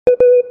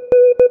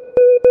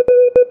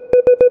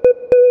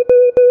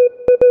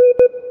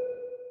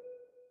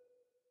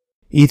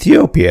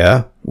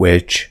Ethiopia,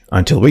 which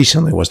until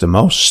recently was the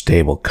most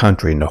stable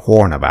country in the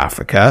Horn of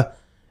Africa,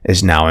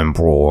 is now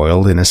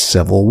embroiled in a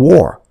civil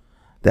war,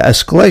 the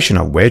escalation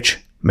of which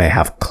may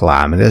have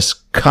calamitous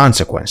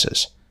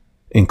consequences,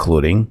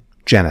 including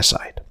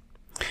genocide.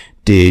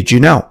 Did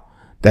you know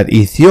that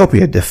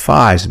Ethiopia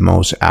defies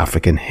most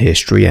African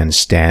history and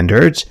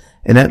standards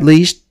in at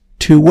least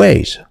two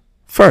ways?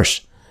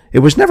 First, it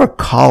was never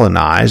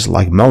colonized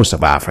like most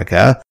of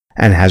Africa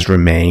and has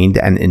remained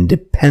an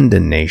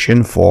independent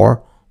nation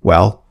for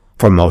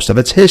most of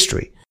its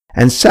history.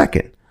 And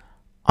second,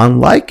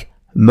 unlike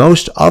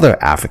most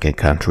other African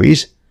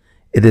countries,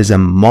 it is a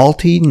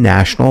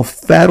multinational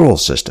federal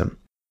system,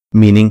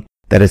 meaning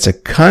that it's a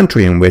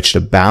country in which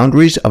the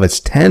boundaries of its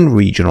 10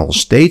 regional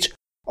states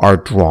are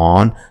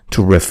drawn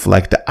to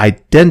reflect the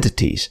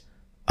identities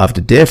of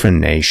the different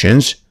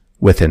nations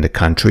within the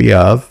country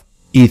of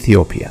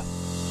Ethiopia.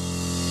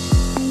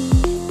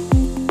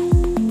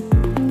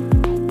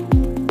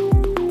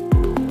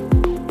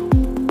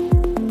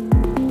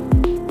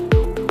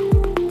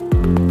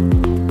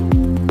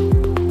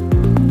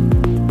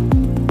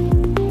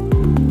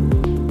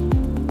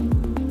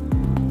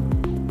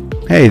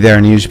 Hey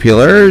there, News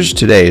Peelers.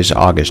 Today is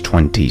August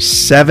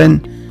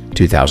 27,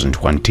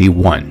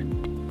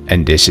 2021,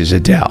 and this is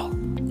Adele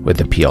with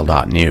the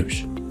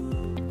Peel.News.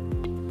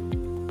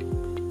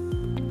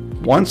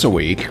 Once a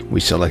week, we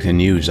select a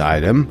news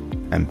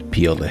item and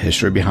peel the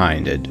history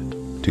behind it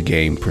to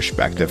gain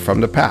perspective from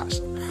the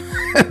past.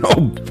 And oh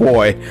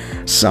boy,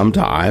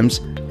 sometimes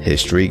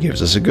history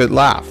gives us a good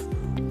laugh.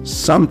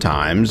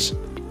 Sometimes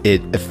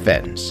it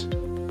offends.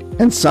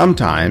 And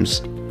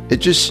sometimes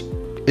it just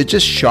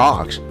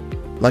shocks.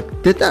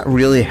 Like, did that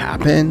really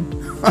happen?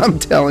 I'm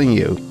telling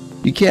you,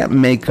 you can't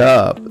make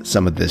up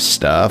some of this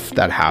stuff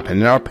that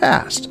happened in our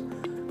past.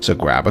 So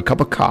grab a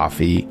cup of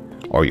coffee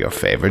or your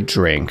favorite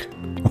drink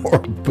or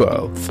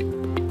both,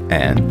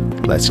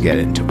 and let's get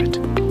into it.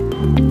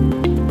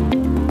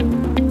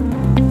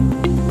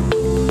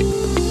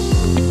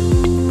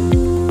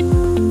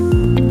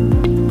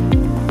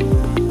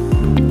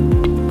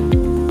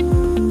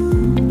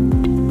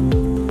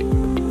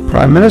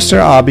 Prime Minister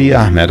Abiy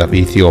Ahmed of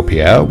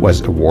Ethiopia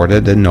was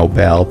awarded the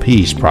Nobel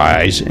Peace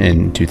Prize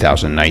in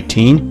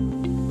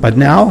 2019, but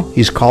now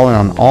he's calling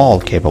on all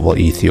capable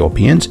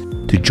Ethiopians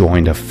to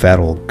join the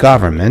federal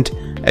government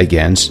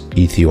against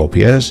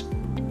Ethiopia's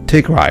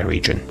Tigray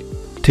region.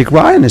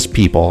 Tigray and his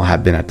people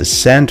have been at the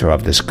center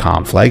of this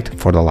conflict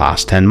for the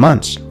last 10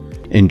 months.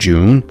 In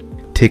June,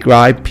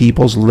 Tigray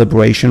People's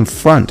Liberation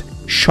Front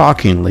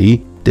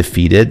shockingly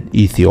defeated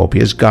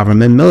Ethiopia's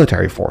government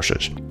military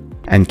forces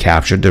and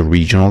captured the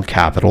regional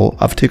capital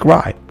of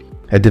Tigray,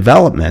 a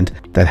development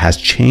that has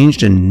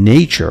changed the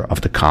nature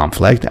of the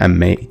conflict and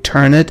may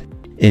turn it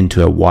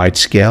into a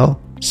wide-scale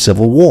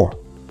civil war,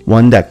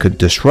 one that could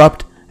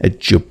disrupt a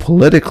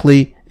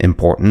geopolitically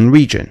important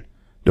region,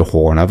 the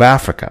Horn of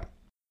Africa.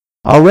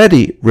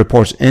 Already,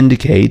 reports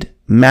indicate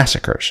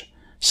massacres,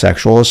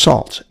 sexual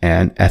assaults,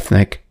 and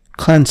ethnic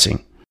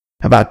cleansing.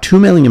 About 2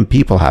 million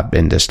people have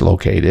been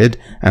dislocated,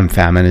 and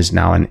famine is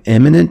now an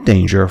imminent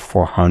danger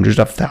for hundreds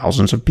of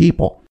thousands of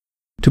people.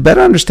 To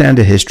better understand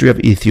the history of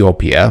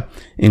Ethiopia,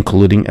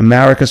 including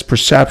America's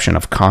perception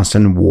of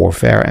constant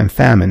warfare and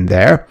famine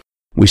there,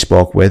 we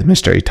spoke with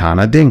Mr.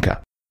 Itana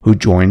Dinka, who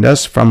joined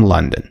us from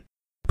London.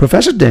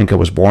 Professor Dinka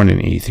was born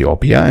in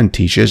Ethiopia and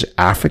teaches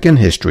African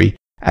history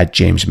at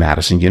James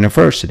Madison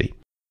University.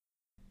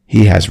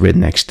 He has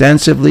written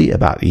extensively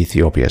about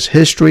Ethiopia's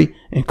history,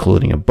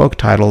 including a book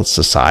titled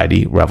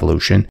Society,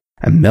 Revolution,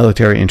 and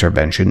Military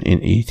Intervention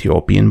in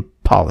Ethiopian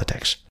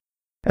Politics.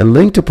 A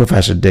link to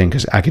Professor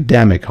Dinka's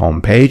academic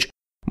homepage,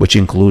 which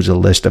includes a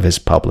list of his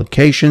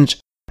publications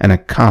and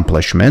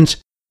accomplishments,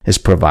 is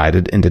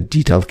provided in the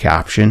detailed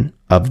caption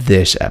of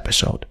this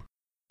episode.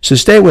 So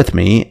stay with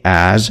me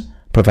as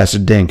Professor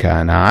Dinka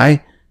and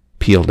I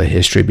peel the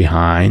history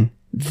behind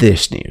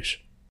this news.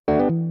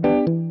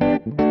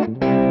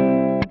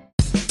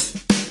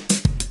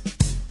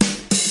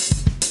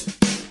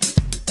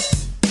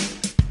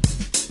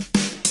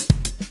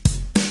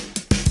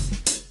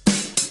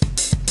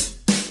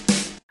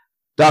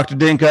 Dr.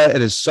 Dinka,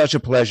 it is such a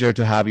pleasure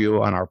to have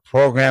you on our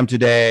program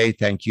today.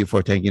 Thank you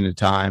for taking the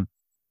time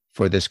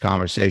for this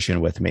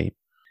conversation with me.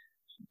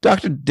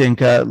 Dr.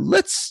 Dinka,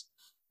 let's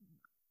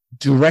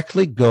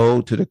directly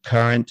go to the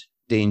current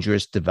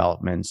dangerous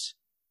developments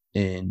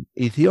in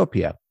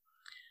Ethiopia.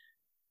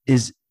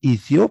 Is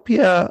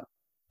Ethiopia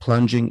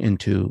plunging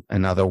into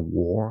another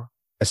war,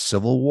 a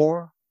civil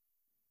war?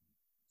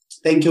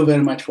 Thank you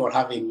very much for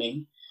having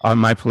me.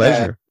 My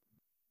pleasure.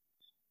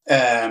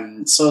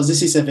 So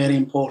this is a very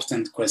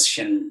important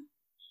question.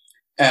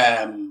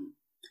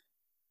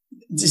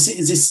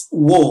 This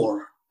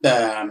war,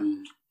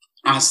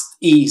 as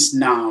is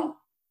now,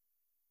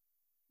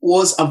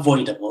 was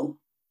avoidable.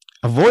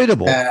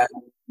 Avoidable?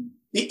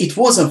 It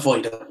was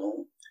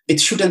avoidable.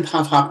 It shouldn't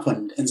have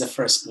happened in the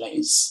first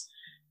place.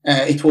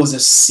 It was a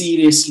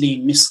seriously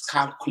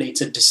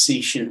miscalculated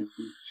decision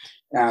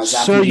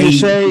So you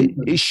say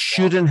it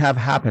shouldn't have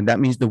happened. That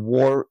means the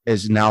war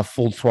is now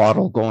full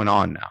throttle going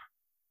on now.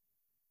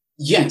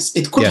 Yes,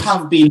 it could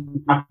have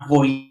been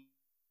avoided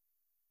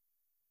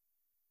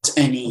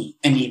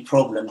any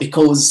problem,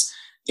 because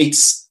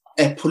it's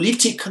a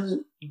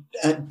political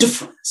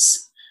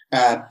difference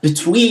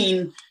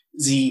between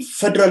the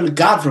federal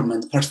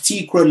government,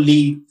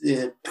 particularly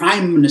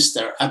Prime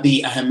Minister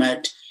Abiy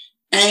Ahmed,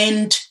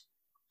 and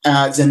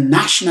the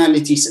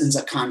nationalities in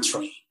the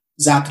country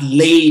that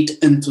laid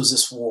into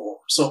this war.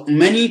 So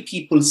many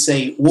people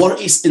say war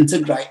is in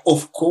Tigray.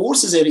 Of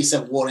course, there is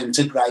a war in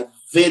Tigray,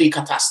 very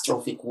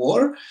catastrophic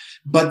war,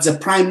 but the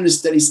prime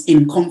minister is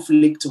in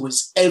conflict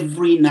with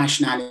every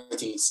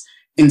nationalities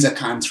in the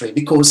country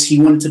because he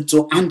wanted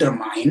to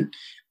undercut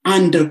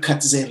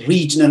the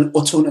regional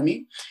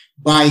autonomy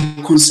by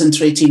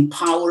concentrating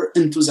power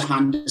into the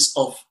hands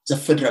of the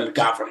federal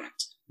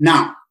government.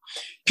 Now,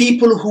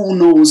 people who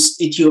knows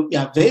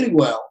Ethiopia very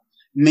well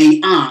may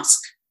ask,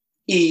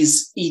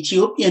 is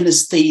Ethiopian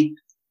state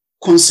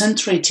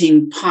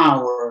concentrating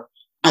power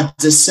at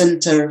the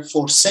center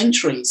for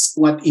centuries?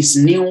 What is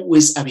new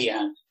with Abiy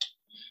Ahmed?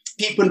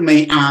 People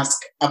may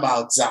ask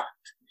about that.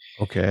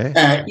 Okay.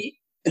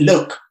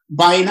 Look,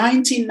 by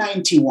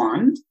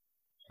 1991,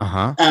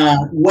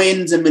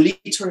 when the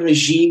military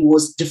regime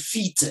was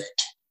defeated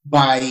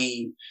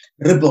by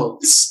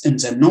rebels in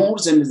the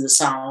north and the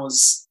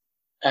south,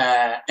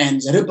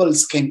 and the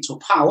rebels came to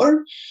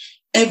power,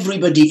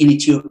 everybody in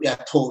Ethiopia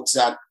thought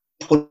that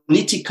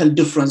political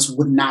difference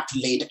would not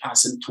lead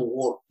us into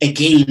war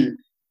again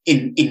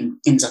in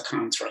the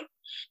country.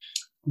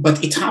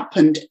 But it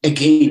happened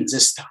again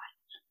this time.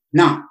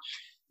 Now,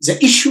 the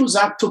issue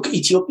that took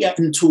Ethiopia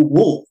into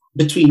war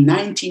between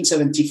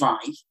 1975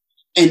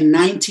 and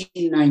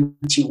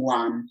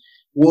 1991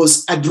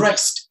 was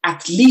addressed,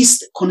 at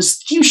least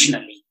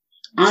constitutionally,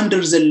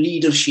 under the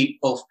leadership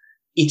of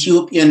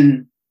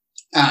Ethiopian,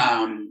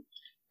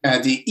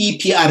 the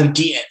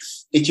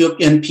EPRDF,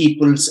 Ethiopian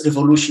People's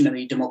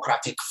Revolutionary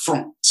Democratic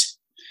Front.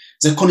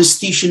 The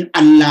constitution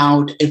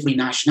allowed every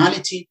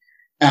nationality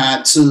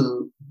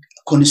to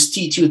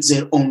constitute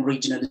their own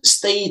regional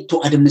state, to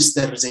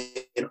administer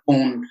their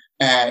own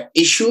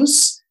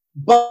issues,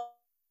 but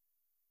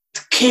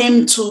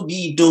came to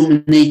be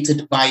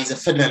dominated by the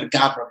federal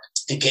government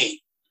again.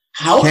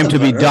 However, came to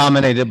be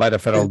dominated by the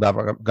federal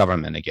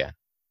government again.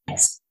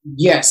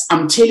 Yes,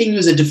 I'm telling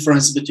you the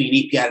difference between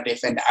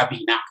EPRDF and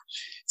Abiy now.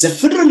 The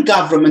federal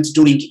government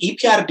during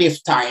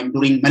EPRDF time,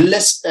 during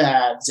Meles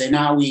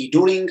Zenawi,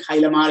 during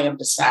Hailemariam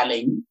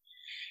Desalegn,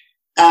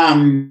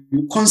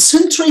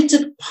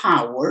 concentrated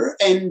power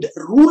and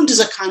ruled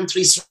the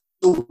country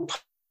through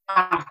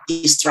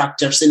party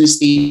structures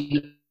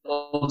instead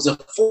of the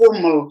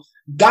formal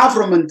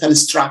governmental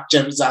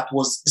structure that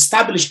was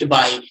established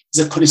by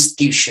the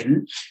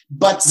constitution,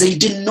 but they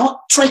did not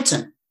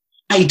threaten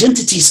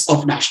identities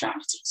of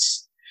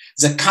nationalities.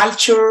 The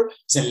culture,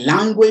 the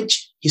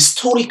language,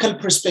 historical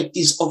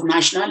perspectives of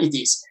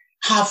nationalities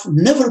have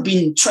never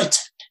been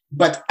threatened.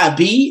 But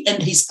Abiy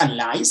and his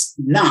allies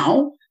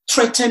now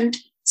threatened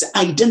the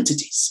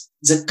identities,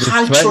 the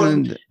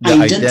cultural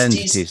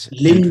identities.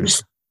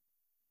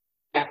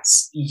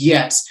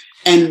 Yes.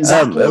 And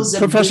that was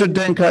Professor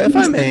Dinka, if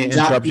I may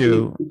interrupt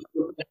you,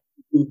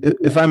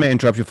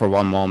 for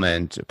one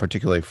moment,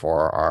 particularly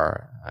for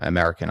our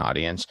American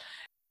audience,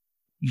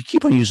 you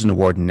keep on using the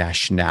word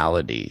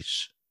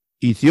nationalities.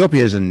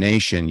 Ethiopia is a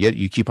nation, yet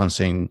you keep on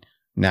saying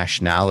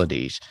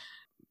nationalities.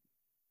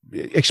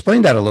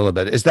 Explain that a little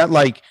bit. Is that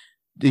like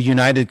the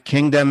United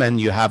Kingdom, and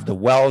you have the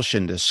Welsh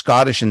and the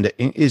Scottish and the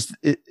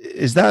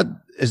is that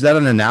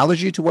an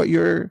analogy to what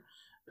you're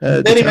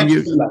very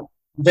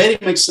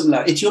much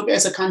similar. Ethiopia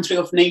is a country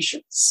of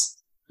nations,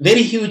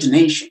 very huge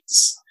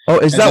nations. Oh,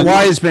 is that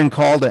why it's been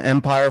called an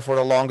empire for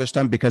the longest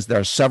time? Because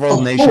there are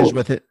several nations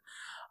with it.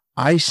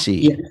 I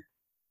see. Yeah.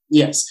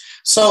 Yes.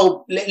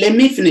 So let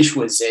me finish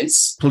with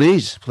this.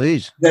 Please.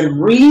 The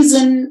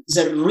reason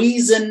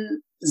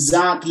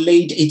that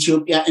led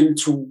Ethiopia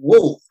into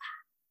war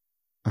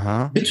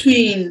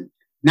between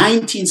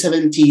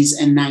 1970s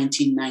and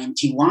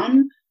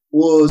 1991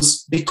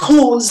 was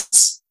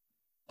because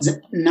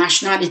the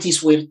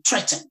nationalities were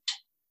threatened.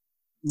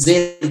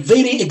 Their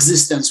very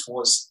existence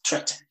was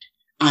threatened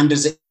under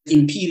the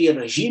imperial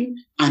regime,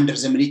 under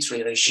the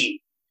military regime.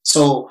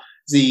 So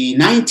the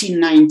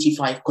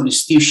 1995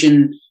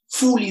 constitution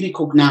fully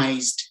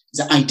recognized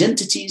the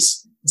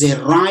identities, their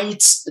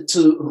rights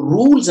to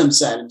rule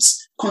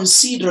themselves,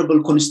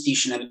 considerable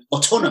constitutional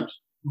autonomy.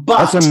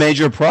 But that's a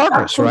major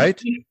progress,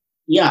 right?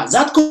 Yeah,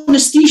 that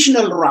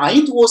constitutional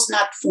right was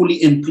not fully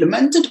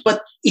implemented,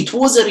 but it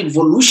was a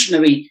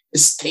revolutionary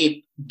step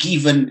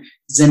given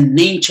the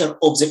nature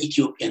of the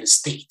Ethiopian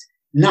state.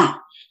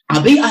 Now,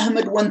 Abiy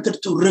Ahmed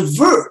wanted to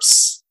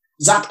reverse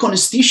that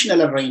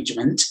constitutional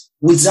arrangement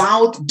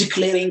without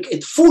declaring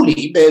it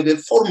fully,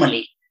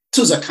 formally,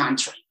 to the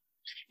country.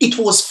 It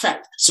was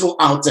felt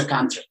throughout the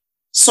country.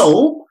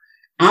 So,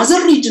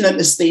 other regional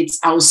states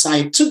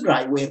outside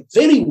Tigray were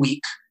very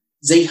weak.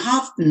 They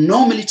have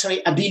no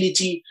military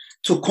ability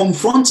to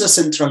confront the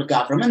central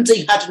government.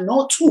 They had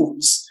no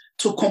tools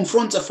to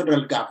confront the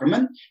federal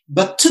government,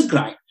 but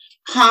Tigray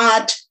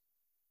had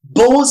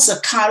both the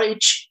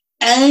courage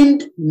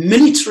and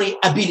military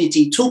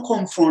ability to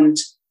confront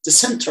the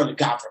central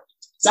government.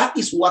 That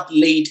is what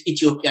led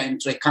Ethiopia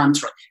into a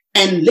country.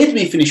 And let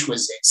me finish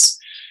with this.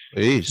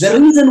 Please. The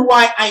reason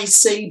why I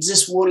say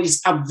this war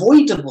is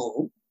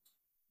avoidable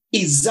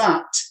is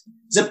that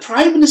the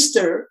prime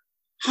minister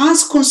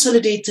has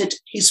consolidated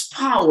his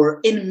power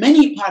in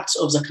many parts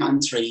of the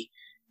country,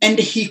 and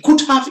he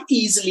could have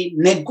easily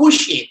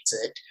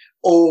negotiated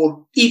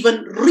or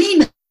even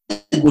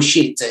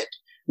renegotiated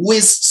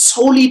with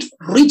solid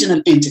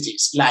regional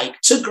entities like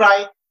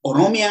Tigray,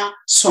 Oromia,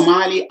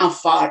 Somali,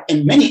 Afar,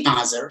 and many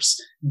others,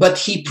 but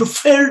he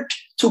preferred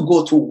to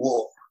go to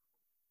war.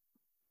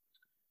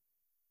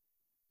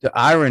 The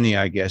irony,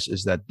 I guess,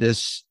 is that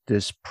this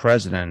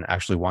president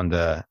actually won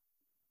the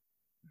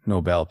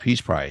Nobel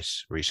Peace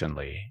Prize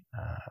recently.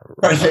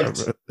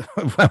 Perfect.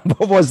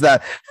 What was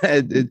that?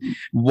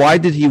 Why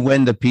did he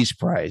win the Peace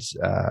Prize?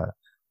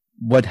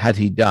 What had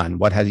he done?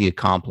 What had he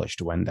accomplished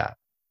to win that?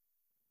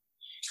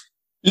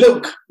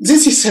 Look,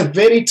 this is a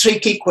very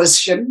tricky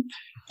question,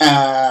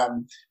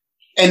 and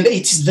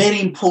it is very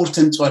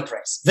important to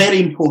address.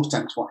 Very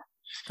important one.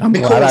 I'm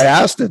glad I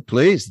asked it.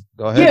 Please,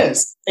 go ahead.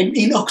 Yes,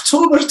 in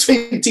October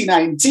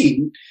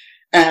 2019,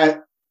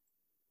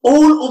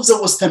 all of the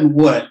Western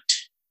world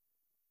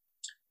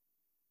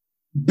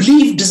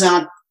believed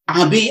that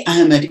Abiy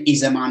Ahmed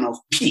is a man of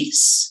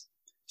peace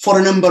for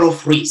a number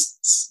of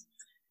reasons.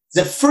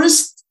 The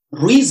first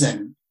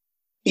reason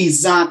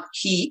is that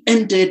he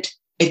ended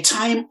a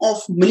time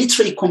of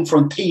military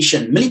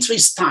confrontation, military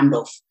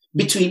standoff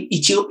between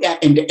Ethiopia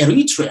and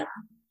Eritrea,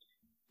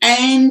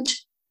 and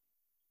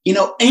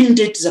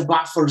ended the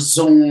buffer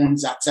zone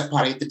that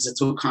separated the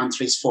two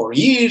countries for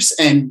years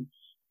and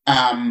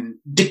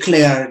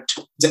declared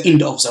the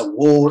end of the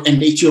war,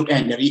 and Ethiopia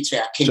and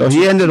Eritrea came. So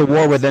he ended a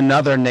war with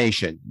another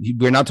nation.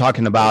 We're not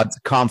talking about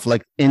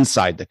conflict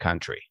inside the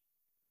country.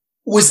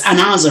 With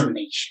another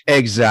nation.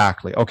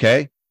 Exactly.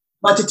 Okay.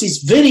 But it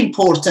is very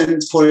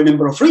important for a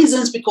number of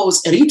reasons,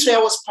 because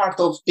Eritrea was part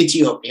of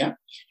Ethiopia.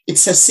 It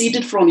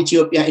seceded from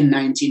Ethiopia in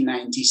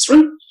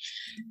 1993.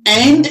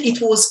 And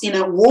it was in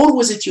a war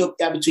with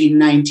Ethiopia between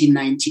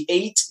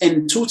 1998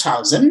 and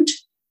 2000.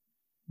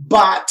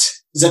 But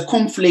the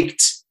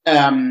conflict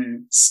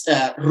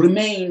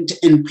remained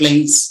in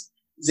place.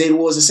 There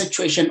was a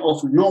situation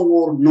of no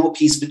war, no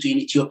peace between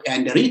Ethiopia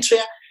and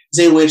Eritrea.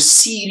 There were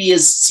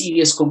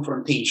serious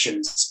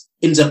confrontations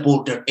in the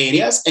border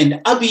areas. And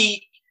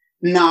Abiy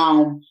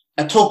now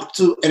talked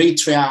to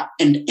Eritrea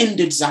and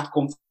ended that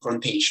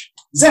confrontation.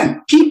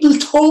 Then people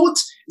thought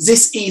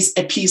this is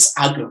a peace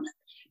agreement,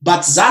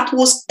 but that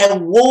was a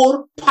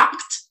war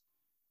pact.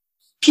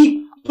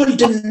 People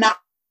did not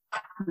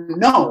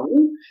know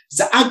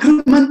the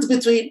agreement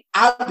between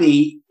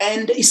Abiy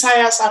and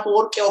Isaias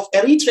Afwerki of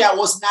Eritrea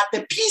was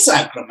not a peace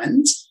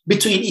agreement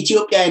between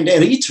Ethiopia and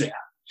Eritrea.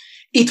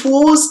 It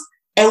was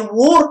a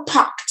war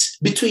pact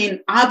between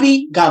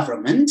Abiy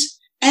government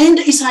and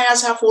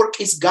Isaias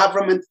Afwerki's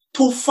government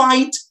to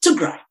fight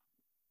Tigray.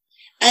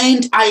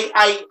 And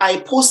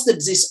I posted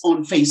this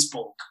on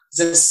Facebook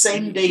the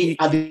same day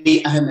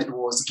Abiy Ahmed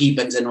was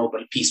given the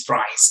Nobel Peace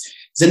Prize.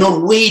 The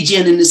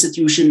Norwegian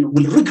institution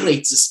will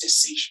regret this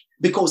decision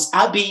because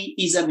Abiy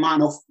is a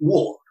man of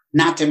war,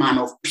 not a man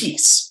of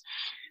peace.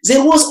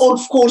 There was,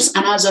 of course,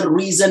 another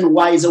reason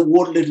why the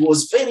world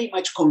was very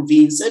much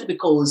convinced,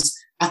 because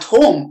at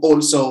home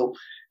also,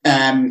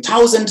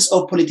 thousands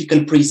of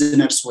political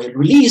prisoners were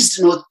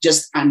released, not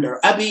just under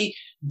Abiy,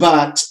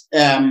 but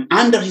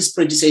under his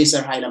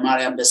predecessor, Haile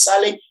Mariam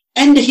Desalegn,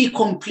 and he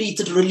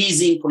completed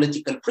releasing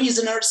political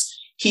prisoners.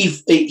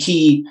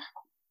 He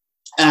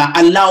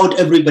allowed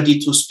everybody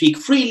to speak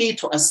freely,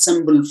 to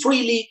assemble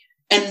freely,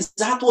 and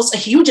that was a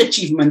huge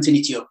achievement in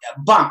Ethiopia.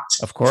 But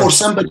for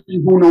somebody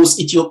who knows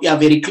Ethiopia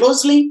very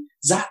closely,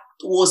 that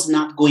was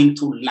not going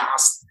to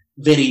last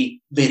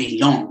very, very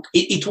long.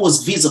 It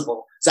was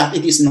visible that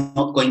it is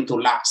not going to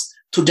last.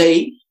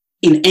 Today,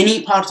 in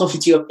any part of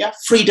Ethiopia,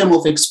 freedom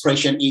of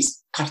expression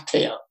is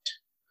curtailed.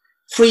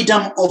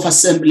 Freedom of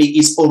assembly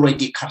is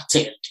already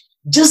curtailed.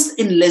 Just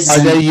in less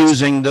than... Are they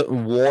using the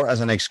war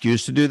as an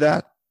excuse to do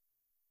that?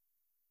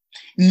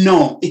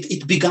 No,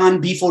 it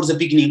began before the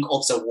beginning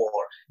of the war,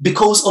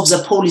 because of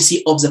the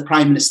policy of the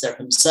prime minister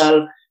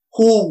himself,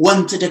 who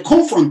wanted a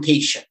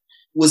confrontation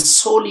with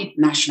solid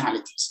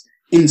nationalities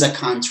in the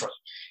country.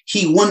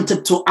 He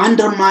wanted to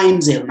undermine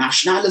their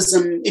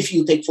nationalism. If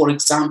you take, for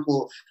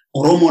example,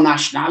 Oromo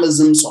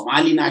nationalism,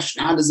 Somali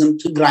nationalism,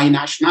 Tigray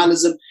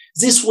nationalism,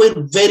 these were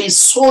very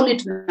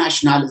solid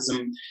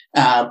nationalism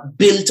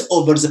built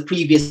over the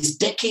previous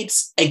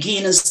decades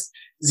against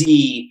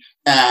the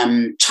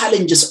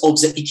challenges of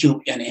the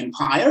Ethiopian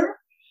empire.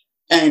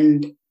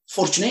 And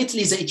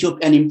fortunately, the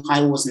Ethiopian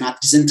empire was not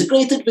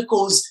disintegrated,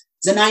 because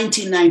the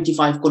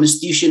 1995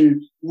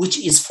 constitution, which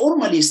is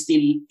formally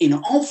still in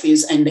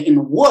office and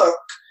in work,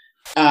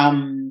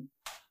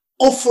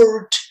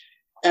 offered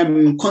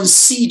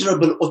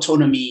considerable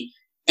autonomy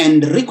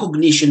and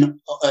recognition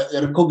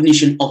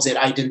of their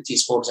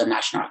identities for the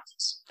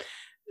nationalities.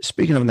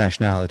 Speaking of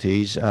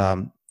nationalities,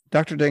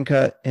 Dr.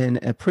 Dinka, in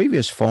a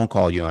previous phone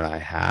call you and I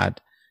had,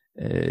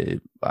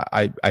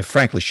 I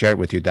frankly shared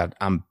with you that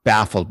I'm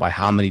baffled by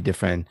how many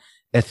different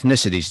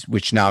ethnicities,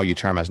 which now you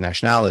term as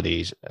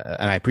nationalities,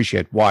 and I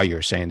appreciate why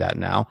you're saying that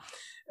now,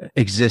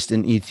 exist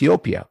in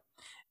Ethiopia.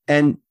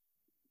 And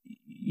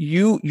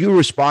you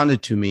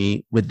responded to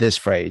me with this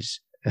phrase.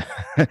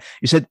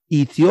 You said,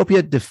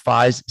 Ethiopia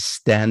defies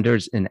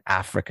standards in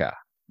Africa.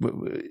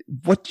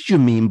 What did you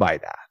mean by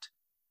that?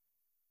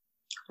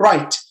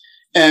 Right.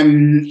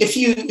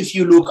 If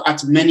you look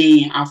at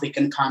many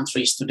African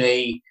countries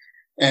today,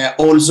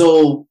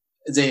 although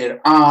there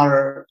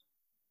are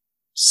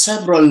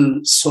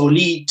several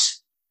solid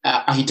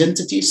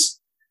identities,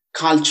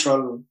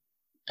 cultural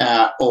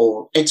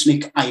or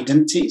ethnic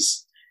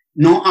identities,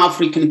 no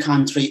African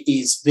country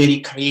is very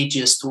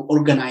courageous to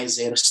organize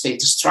their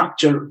state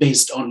structure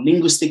based on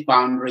linguistic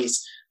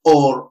boundaries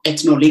or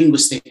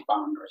ethno-linguistic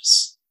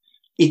boundaries.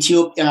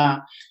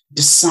 Ethiopia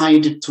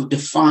decided to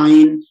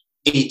define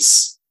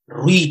its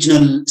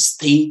regional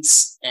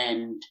states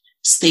and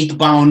state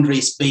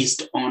boundaries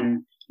based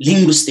on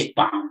linguistic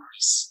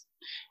boundaries,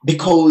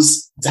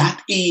 because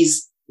that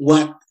is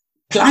what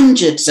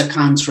plunged the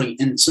country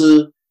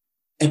into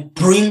a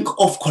brink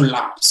of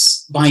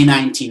collapse by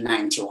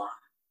 1991.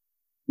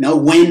 Now,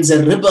 when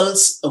the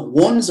rebels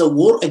won the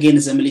war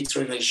against the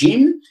military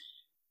regime,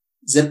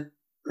 the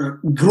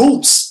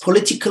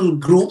political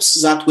groups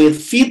that were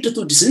feared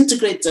to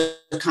disintegrate the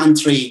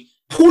country,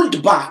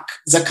 pulled back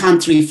the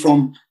country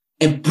from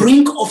a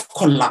brink of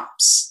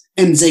collapse,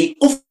 and they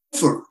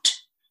offered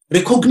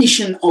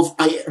recognition of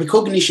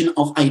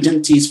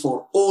identities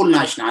for all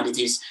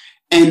nationalities,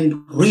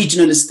 and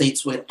regional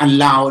states were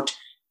allowed.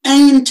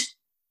 And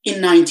in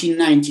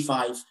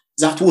 1995,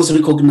 that was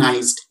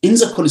recognized in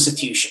the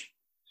Constitution.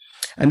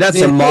 And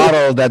that's a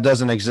model that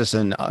doesn't exist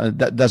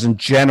that doesn't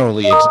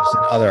generally exist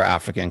in other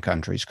African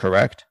countries,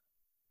 correct?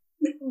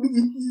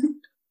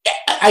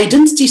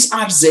 Identities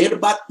are there,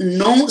 but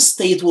no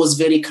state was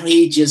very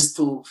courageous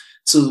to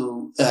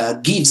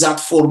give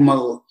that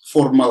formal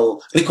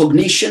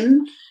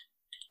recognition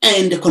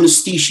and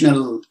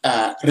constitutional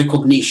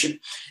recognition.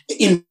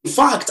 In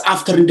fact,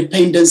 after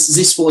independence,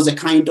 this was a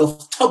kind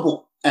of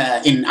taboo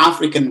in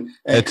African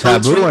a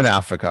taboo countries. In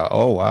Africa.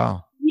 Oh,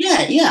 wow.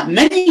 Yeah.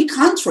 Many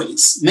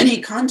countries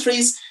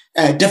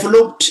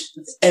developed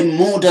a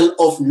model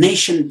of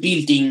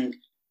nation-building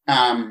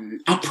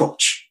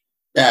approach,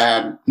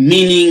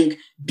 meaning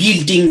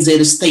building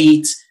their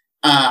state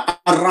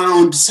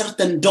around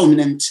certain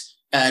dominant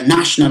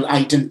national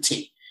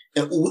identity,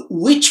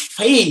 which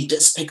failed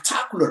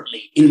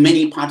spectacularly in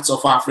many parts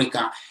of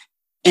Africa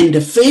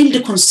and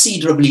failed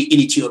considerably in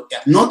Ethiopia.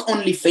 Not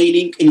only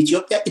failing in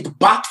Ethiopia, it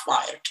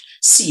backfired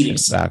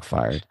seriously.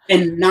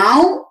 And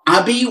now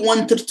Abiy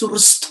wanted to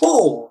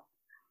restore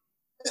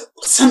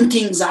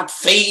something that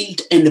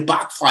failed and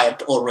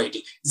backfired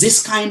already.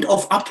 This kind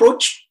of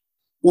approach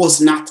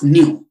was not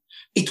new.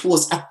 It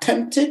was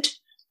attempted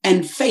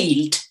and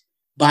failed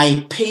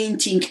by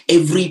painting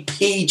every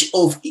page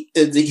of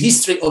the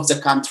history of the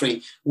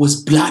country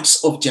with bloods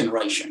of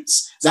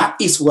generations. That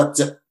is what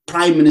the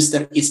Prime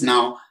Minister is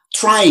now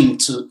trying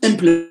to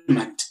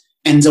implement.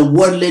 And the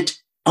world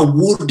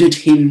awarded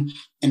him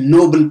a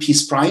Nobel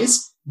Peace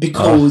Prize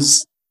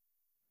because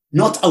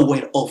not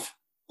aware of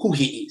who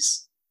he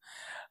is.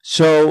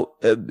 So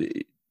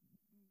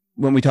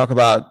when we talk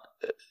about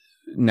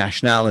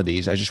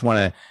nationalities, I just want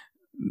to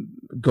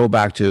go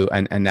back to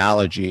an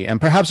analogy,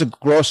 and perhaps a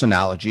gross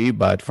analogy,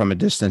 but from a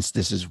distance,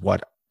 this is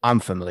what I'm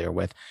familiar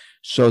with.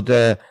 So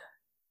the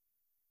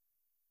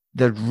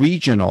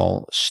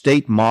regional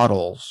state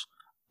models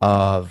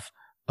of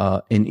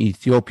in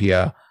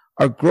Ethiopia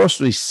are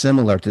grossly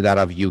similar to that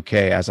of UK,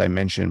 as I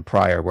mentioned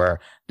prior,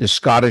 where the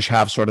Scottish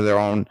have sort of their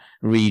own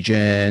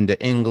region,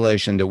 the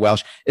English and the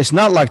Welsh. It's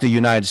not like the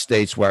United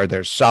States where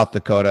there's South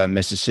Dakota,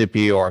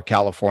 Mississippi, or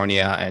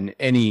California, and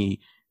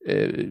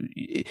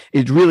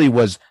it really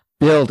was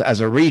built as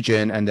a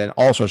region, and then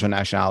all sorts of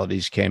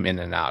nationalities came in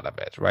and out of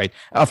it, right?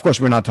 Of course,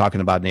 we're not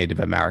talking about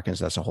Native Americans.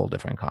 That's a whole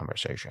different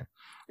conversation.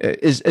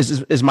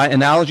 Is my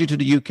analogy to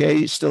the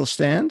UK still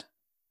stand?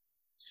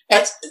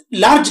 It's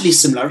largely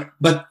similar,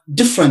 but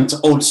different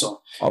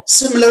also. Oh.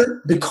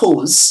 Similar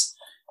because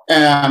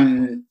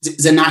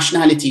the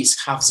nationalities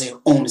have their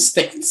own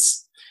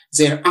states.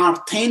 There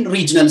are 10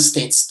 regional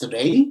states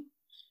today.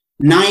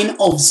 9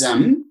 of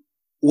them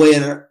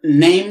were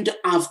named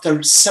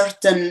after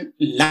certain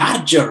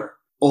larger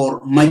or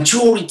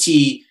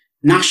majority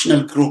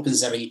national group in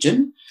the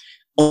region.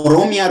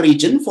 Oromia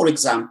region, for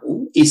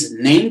example, is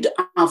named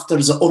after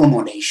the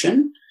Oromo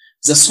nation.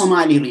 The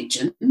Somali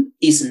region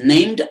is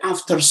named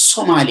after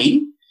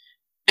Somali,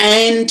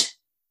 and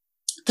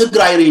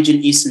Tigray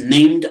region is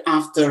named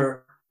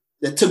after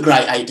the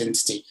Tigray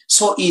identity.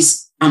 So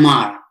is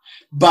Amara.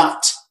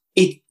 But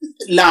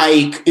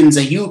like in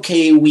the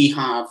UK, we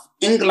have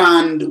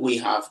England, we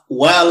have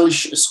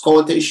Welsh,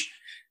 Scottish.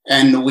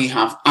 and we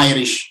have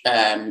Irish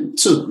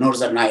too,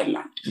 Northern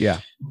Ireland. Yeah.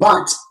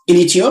 But in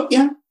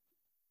Ethiopia,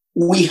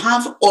 we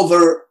have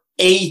over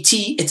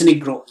 80 ethnic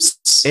groups.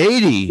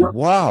 80,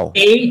 wow.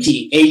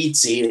 80,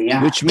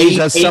 yeah. Which means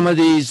that some of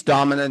these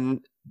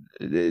dominant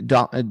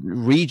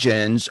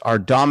regions are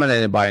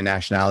dominated by a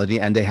nationality,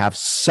 and they have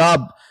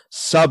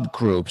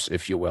subgroups,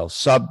 if you will,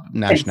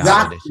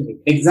 sub-nationalities.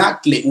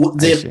 Exactly.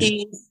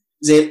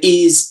 There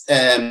is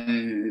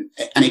an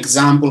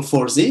example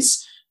for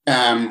this.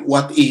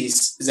 What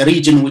is the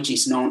region which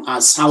is known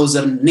as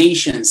Southern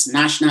Nations,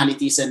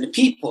 Nationalities and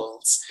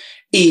Peoples,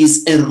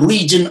 is a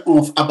region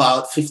of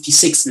about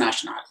 56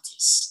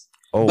 nationalities.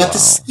 Oh, but wow.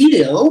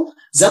 Still,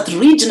 that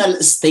regional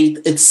state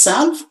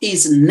itself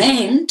is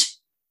named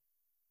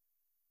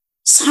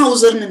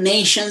Southern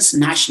Nations,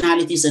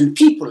 Nationalities and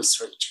Peoples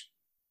region.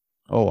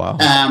 Oh, wow.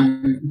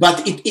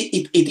 But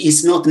it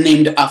is not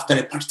named after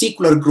a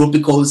particular group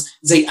because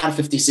they are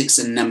 56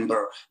 in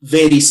number,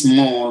 very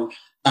small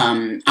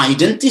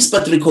identities,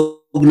 but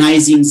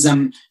recognizing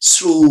them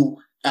through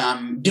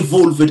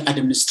devolved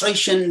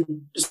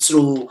administration,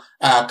 through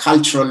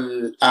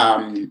cultural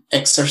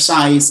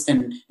exercise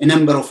and a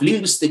number of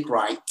linguistic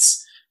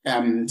rights.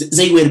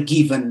 They were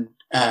given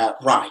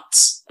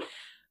rights.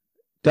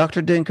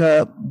 Dr.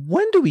 Dinka,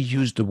 when do we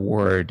use the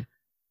word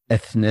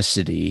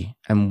ethnicity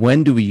and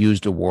when do we use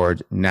the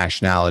word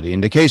nationality?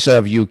 In the case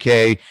of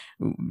UK,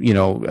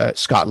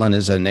 Scotland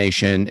is a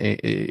nation,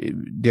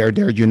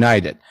 they're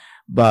united.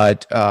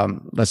 But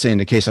let's say in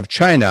the case of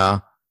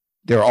China,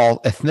 they're all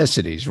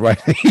ethnicities,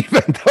 right?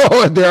 Even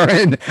though they're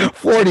in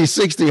 40,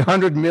 60,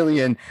 100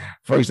 million,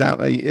 for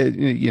example,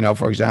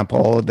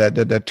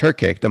 the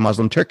Turkic, the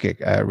Muslim Turkic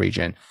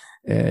region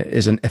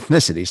is an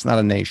ethnicity. It's not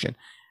a nation.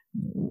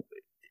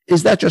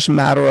 Is that just a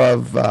matter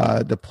of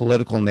the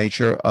political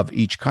nature of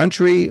each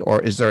country,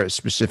 or is there a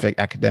specific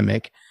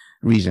academic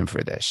reason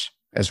for this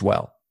as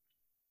well?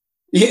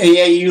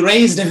 Yeah, you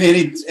raised a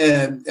very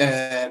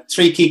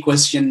tricky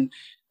question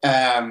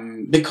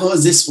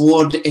because this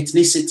word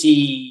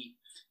ethnicity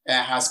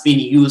has been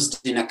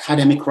used in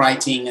academic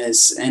writing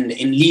and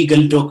in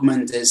legal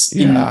documents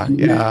in a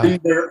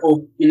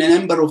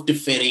number of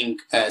differing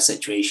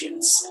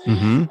situations.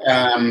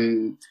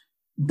 Mm-hmm.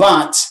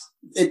 But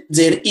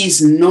there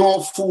is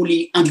no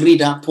fully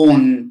agreed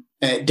upon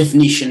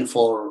definition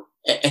for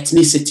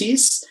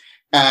ethnicities.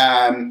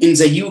 In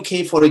the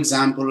UK, for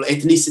example,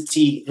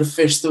 ethnicity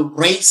refers to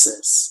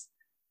races.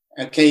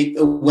 Okay,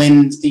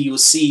 when you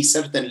see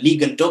certain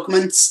legal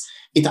documents,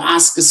 it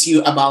asks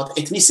you about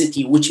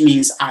ethnicity, which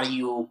means are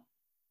you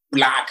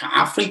Black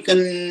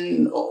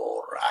African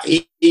or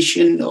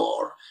Asian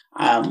or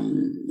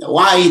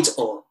white?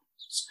 Or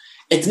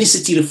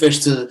ethnicity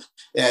refers to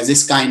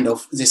this kind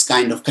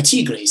of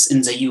categories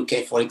in the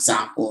UK, for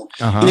example.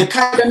 In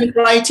academic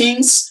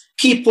writings,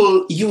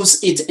 people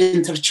use it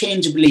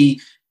interchangeably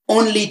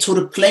only to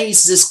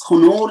replace this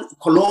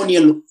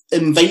colonial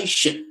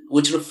invasion,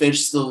 which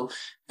refers to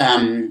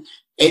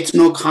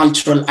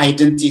ethno-cultural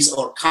identities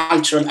or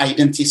cultural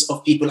identities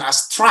of people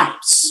as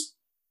tribes.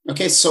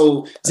 Okay,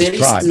 so there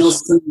is no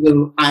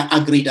single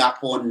agreed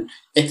upon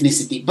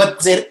ethnicity, but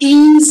there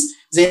is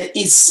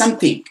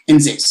something in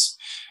this.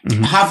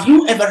 Mm-hmm. Have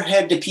you ever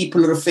heard the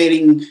people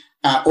referring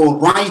or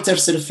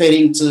writers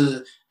referring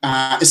to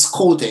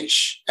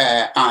Scottish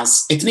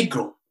as ethnic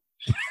group?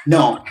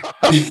 No.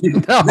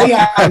 No. They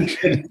are,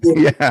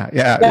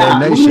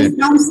 nation.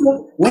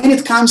 When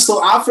it comes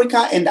to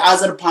Africa and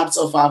other parts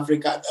of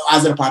Africa,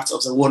 other parts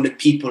of the world,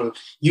 people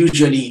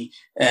usually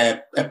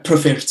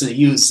prefer to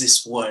use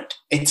this word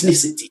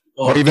ethnicity.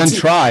 Or even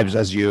tribes,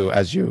 as you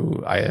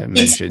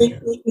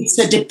mentioned. It's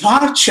a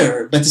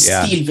departure, but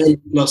still very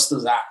close to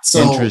that.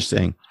 So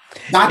interesting.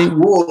 That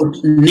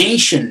word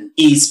nation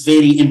is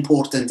very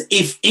important.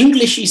 If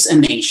English is a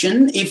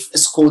nation, if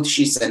Scottish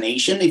is a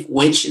nation, if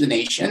Welsh is a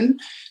nation,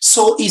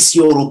 so is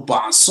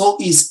Yoruba, so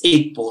is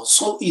Igbo,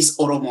 so is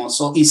Oromo,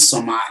 so is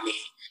Somali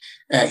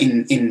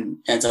in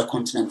the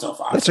continent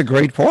of Africa. That's a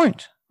great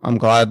point. I'm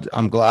glad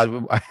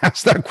I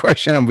asked that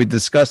question and we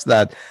discussed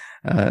that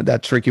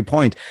tricky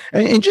point.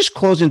 And just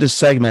closing this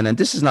segment, and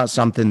this is not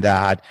something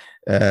that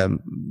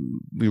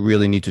we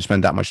really need to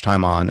spend that much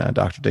time on,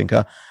 Dr.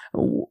 Dinka.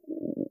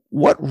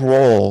 What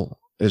role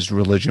is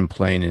religion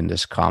playing in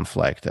this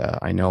conflict?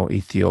 I know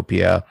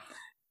Ethiopia,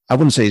 I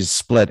wouldn't say it's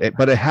split,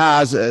 but it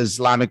has an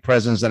Islamic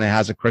presence and it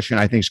has a Christian.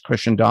 I think it's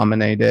Christian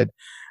dominated.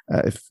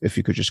 If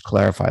you could just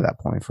clarify that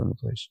point for me,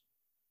 please.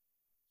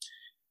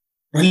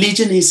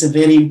 Religion is a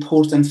very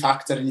important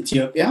factor in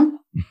Ethiopia.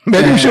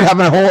 Maybe we should have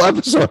a whole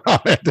episode on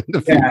it in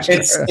the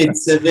future.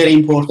 It's a very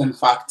important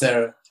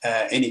factor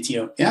in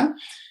Ethiopia.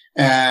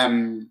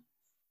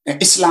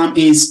 Islam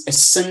is a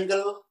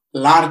single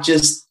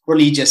largest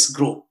religious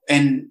group,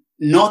 and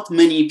not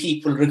many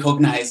people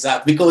recognize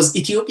that because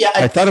Ethiopia.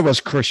 I thought it was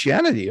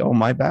Christianity. Oh,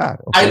 my bad.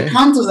 Okay. I'll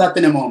come to that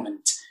in a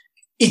moment.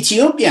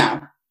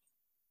 Ethiopia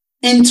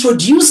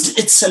introduced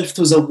itself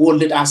to the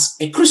world as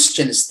a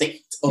Christian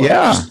state or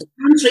a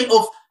country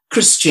of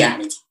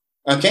Christianity.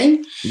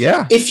 Okay.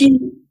 Yeah. If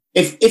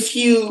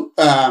you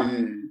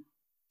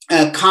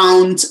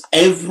count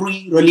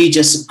every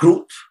religious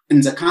group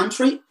in the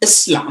country,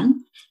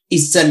 Islam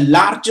is the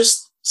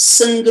largest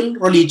single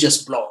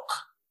religious bloc.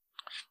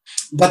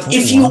 But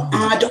if you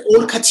add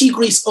all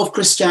categories of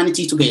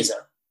Christianity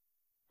together,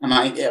 am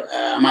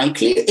I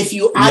clear? If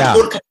you add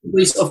all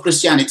categories of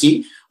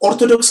Christianity,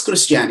 Orthodox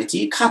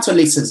Christianity,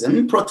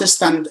 Catholicism,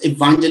 Protestant,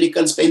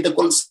 Evangelicals,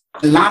 Pentecostals,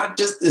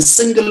 the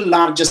single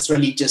largest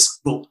religious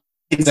group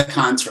in the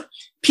country.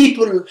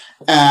 People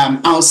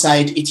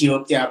outside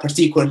Ethiopia,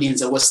 particularly in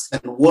the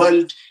Western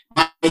world,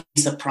 might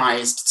be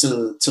surprised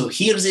to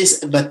hear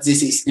this, but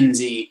this is in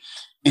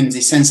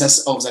the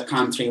census of the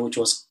country, which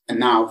was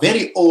now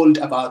very old,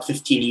 about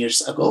 15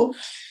 years ago.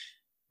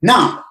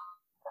 Now,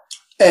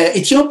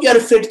 Ethiopia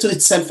referred to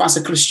itself as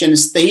a Christian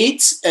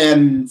state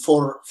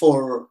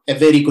for a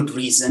very good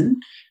reason.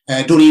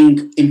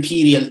 During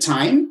imperial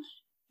time,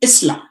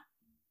 Islam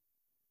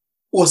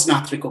was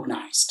not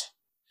recognized.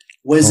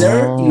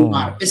 Whether you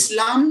are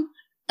Islam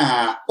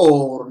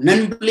or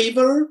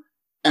non-believer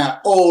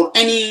or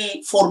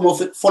any form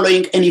of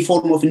following any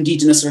form of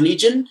indigenous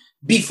religion,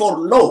 before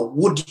law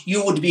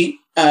you would be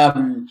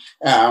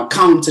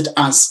counted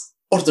as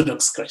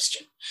Orthodox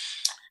Christian.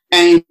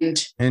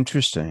 And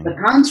interesting.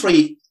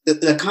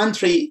 The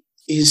country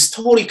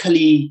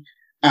historically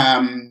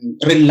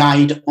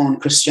relied on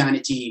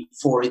Christianity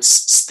for its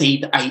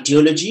state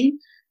ideology.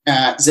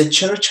 The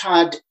church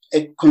had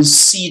a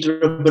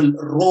considerable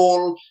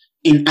role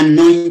in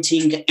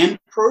anointing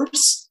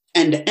emperors,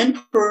 and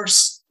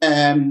emperors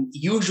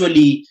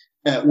usually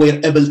were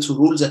able to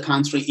rule the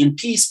country in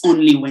peace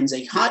only when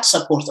they had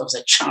support of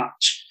the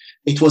church.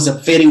 It was a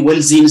very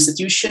wealthy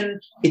institution.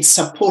 It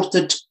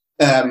supported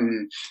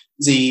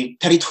the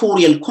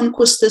territorial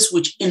conquests,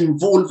 which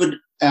involved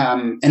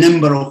a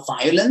number of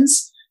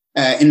violence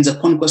in the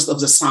conquest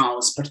of the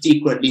South,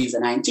 particularly in the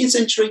 19th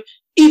century.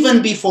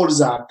 Even before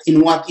that,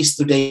 in what is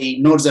today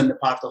northern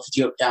part of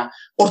Ethiopia,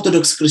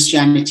 Orthodox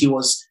Christianity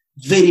was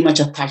very much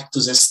attached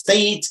to the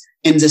state,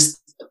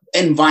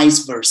 and vice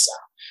versa.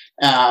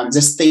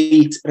 The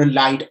state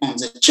relied on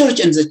the church,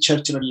 and the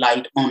church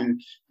relied on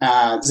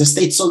the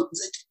state. So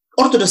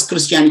Orthodox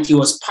Christianity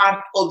was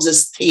part of the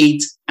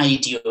state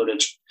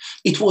ideology.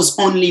 It was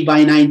only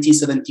by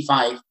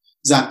 1975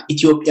 that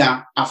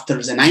Ethiopia, after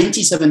the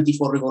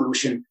 1974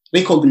 revolution,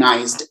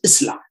 recognized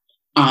Islam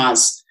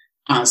as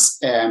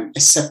a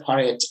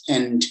separate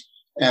and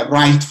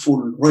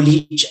rightful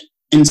religion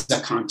in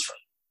the country.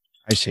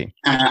 I see.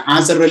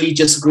 Other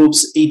religious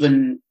groups,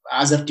 even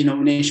other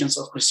denominations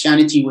of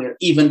Christianity, were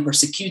even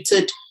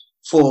persecuted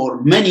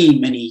for many,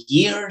 many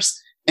years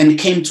and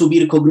came to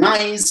be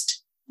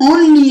recognized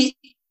only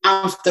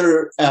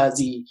after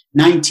the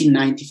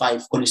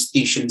 1995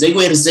 constitution. They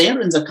were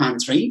there in the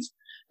country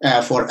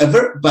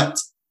forever, but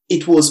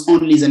it was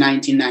only the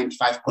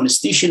 1995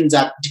 constitution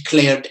that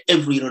declared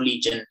every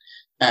religion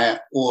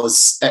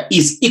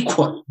is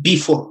equal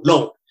before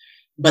law.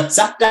 But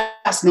that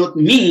does not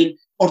mean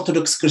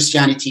Orthodox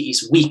Christianity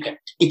is weakened.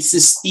 It's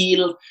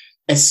still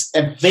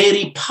a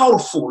very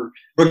powerful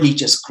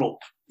religious group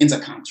in the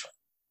country.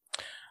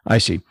 I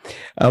see.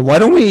 Why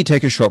don't we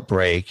take a short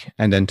break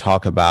and then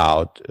talk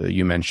about,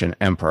 you mentioned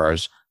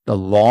emperors, the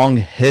long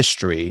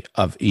history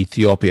of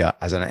Ethiopia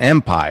as an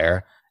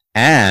empire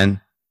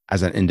and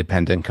as an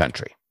independent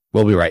country.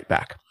 We'll be right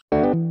back.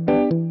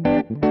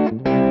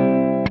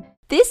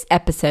 This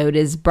episode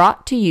is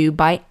brought to you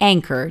by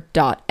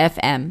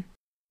Anchor.fm.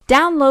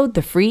 Download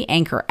the free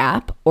Anchor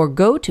app or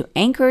go to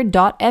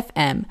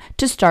Anchor.fm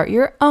to start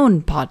your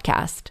own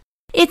podcast.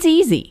 It's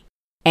easy.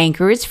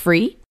 Anchor is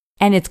free,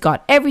 and it's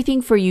got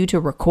everything for you to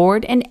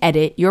record and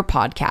edit your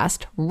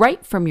podcast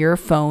right from your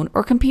phone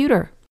or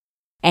computer.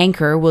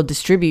 Anchor will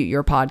distribute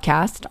your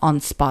podcast on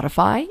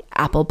Spotify,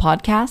 Apple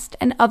Podcast,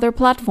 and other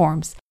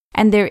platforms,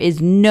 and there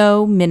is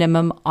no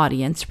minimum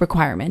audience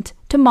requirement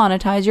to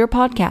monetize your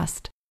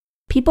podcast.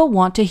 People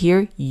want to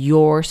hear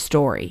your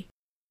story,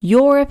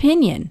 your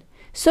opinion,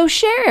 so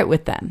share it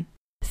with them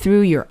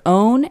through your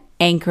own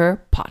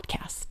Anchor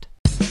podcast.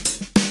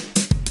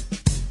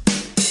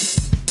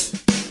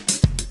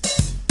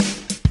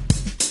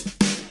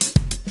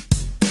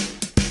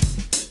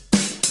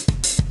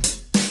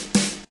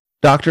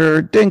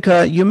 Dr.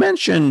 Dinka, you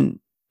mentioned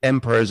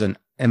emperors and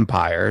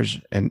empires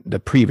in the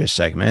previous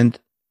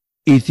segment.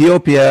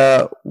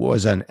 Ethiopia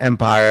was an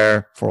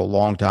empire for a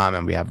long time,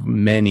 and we have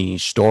many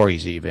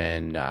stories,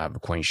 even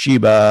Queen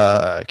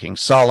Sheba, King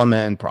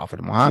Solomon,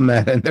 Prophet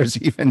Muhammad, and there's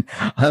even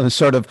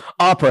sort of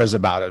operas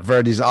about it,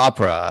 Verdi's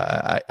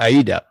opera,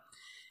 Aida.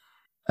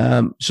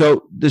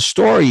 So the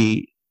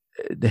story,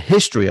 the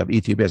history of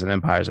Ethiopia as an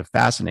empire is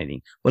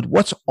fascinating. But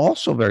what's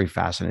also very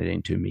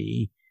fascinating to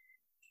me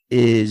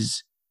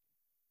is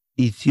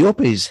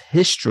Ethiopia's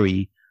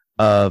history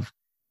of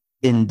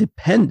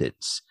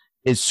independence.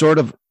 Is sort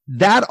of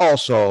that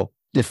also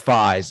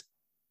defies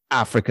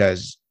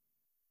Africa's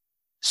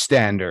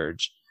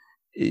standards.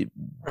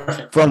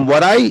 From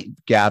what I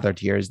gathered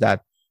here is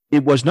that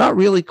it was not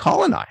really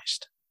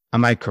colonized.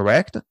 Am I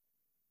correct?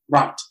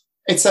 Right.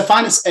 It's a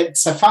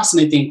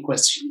fascinating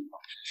question.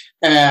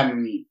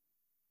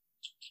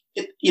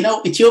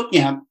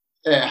 Ethiopia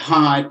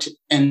had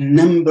a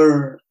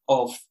number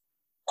of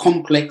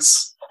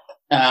complex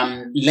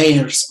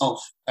layers of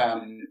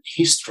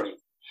history.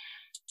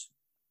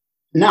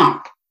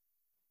 Now,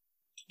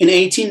 in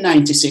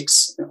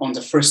 1896, on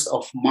the 1st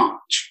of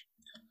March,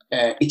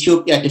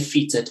 Ethiopia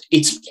defeated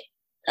Italy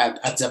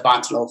at the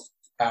Battle of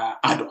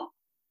Adwa.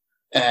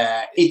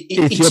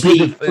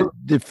 Ethiopia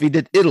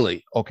defeated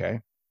Italy.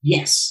 Okay.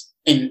 Yes,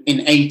 in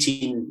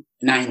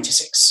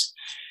 1896.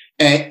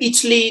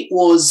 Italy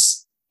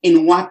was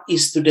in what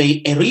is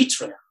today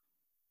Eritrea,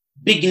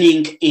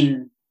 beginning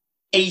in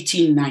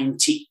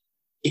 1890.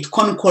 It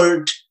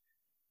conquered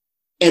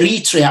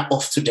Eritrea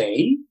of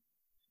today,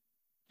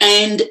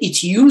 and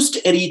it used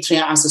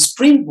Eritrea as a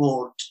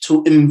springboard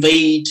to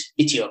invade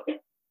Ethiopia.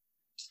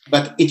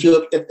 But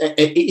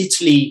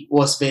Italy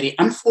was very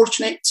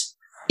unfortunate.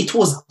 It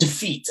was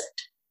defeated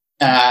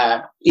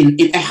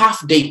in a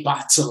half-day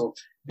battle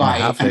by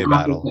an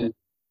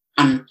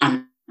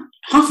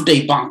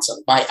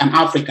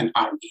African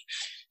army.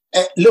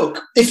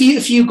 Look,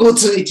 if you go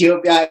to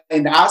Ethiopia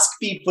and ask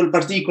people,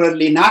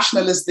 particularly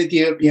nationalist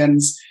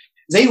Ethiopians,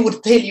 they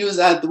would tell you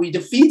that we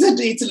defeated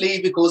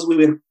Italy because we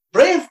were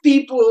brave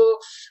people.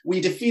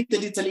 We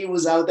defeated Italy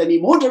without any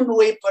modern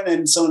weapon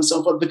and so on and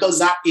so forth, because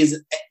that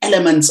is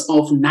elements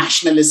of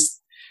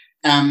nationalist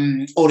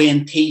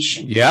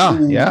orientation.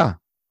 Yeah.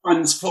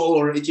 Funds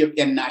for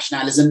Ethiopian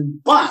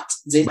nationalism, but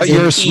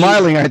you're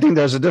smiling. I think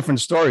there's a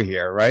different story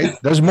here, right?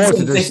 There's more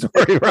to this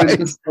story,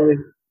 right?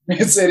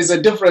 There is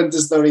a different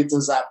story to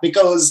that,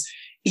 because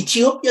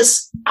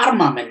Ethiopia's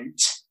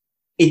armament,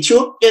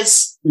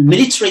 Ethiopia's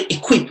military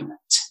equipment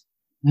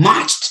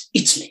matched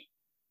Italy.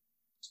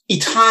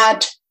 It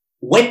had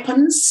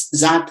weapons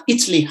that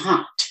Italy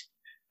had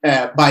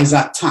by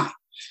that time,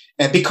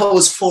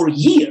 because for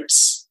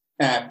years,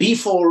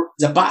 before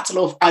the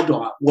Battle of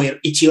Adwa, where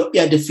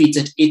Ethiopia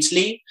defeated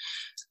Italy,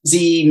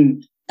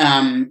 the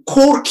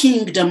core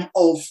kingdom,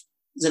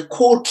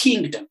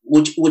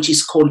 which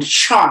is called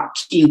Shah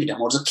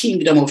Kingdom, or the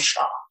Kingdom of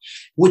Shah,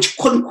 which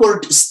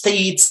conquered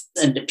states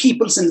and the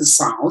peoples in the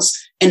south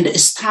and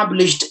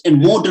established a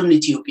modern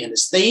Ethiopian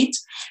state,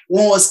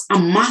 was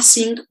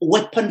amassing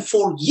weapons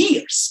for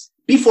years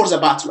before the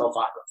Battle of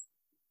Adwa.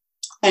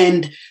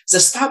 And the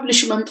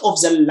establishment of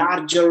the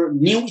larger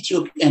new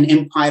Ethiopian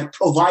empire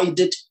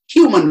provided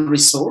human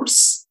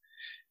resource,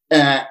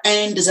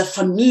 and the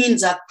famine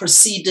that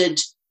preceded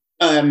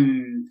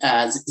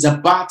the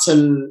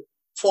battle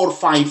for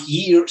 5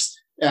 years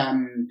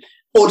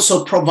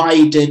also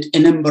provided a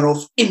number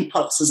of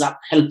impulses that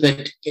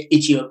helped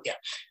Ethiopia.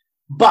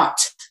 But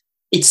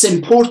it's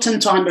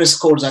important to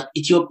underscore that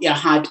Ethiopia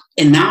had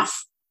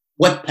enough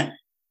weapon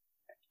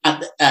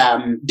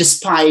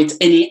despite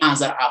any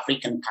other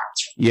African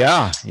country.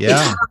 Yeah.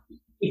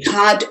 It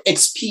had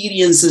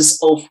experiences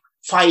of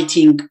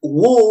fighting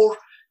war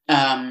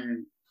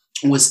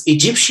with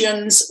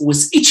Egyptians,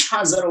 with each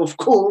other, of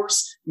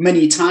course,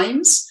 many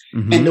times.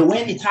 Mm-hmm. And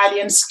when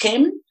Italians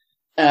came,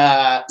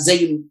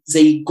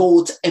 they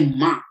got a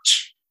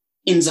match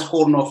in the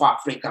Horn of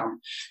Africa,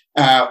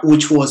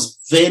 which was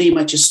very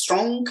much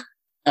strong,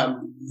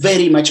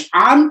 very much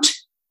armed,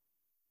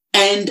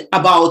 and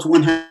about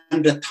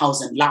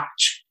 100,000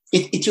 large.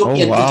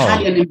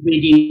 Italian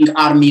invading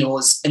army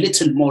was a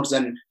little more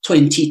than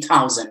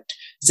 20,000.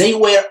 They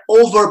were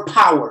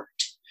overpowered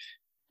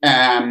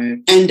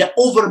and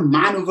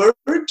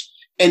overmaneuvered,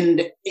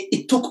 and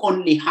it took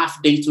only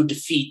half day to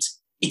defeat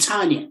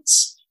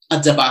Italians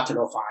at the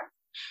Battle of Adwa.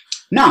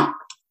 Now,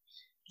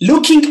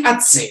 looking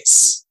at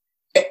this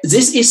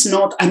is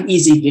not an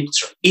easy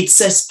victory.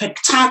 It's a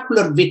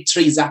spectacular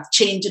victory that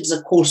changed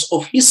the course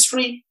of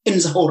history in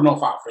the Horn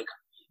of Africa,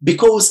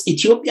 because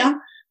Ethiopia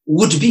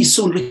would be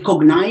soon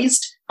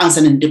recognized as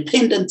an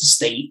independent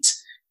state,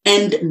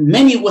 and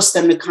many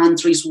Western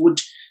countries would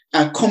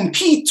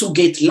compete to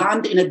get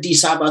land in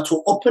Addis Ababa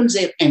to open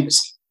their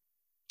embassy.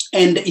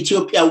 And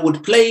Ethiopia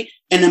would play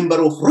a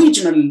number of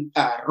regional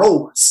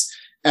roles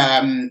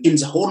in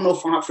the Horn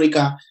of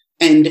Africa,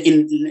 and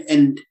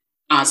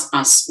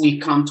as we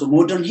come to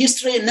modern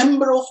history, a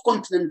number of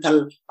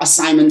continental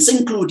assignments,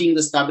 including the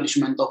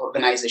establishment of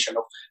Organization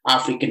of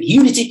African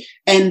Unity.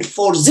 And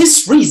for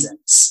these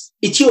reasons,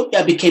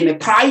 Ethiopia became a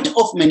pride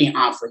of many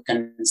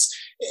Africans.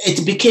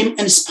 It became an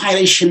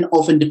inspiration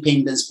of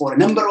independence for a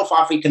number of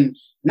African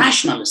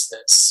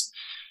nationalists.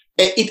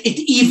 It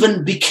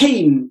even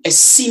became a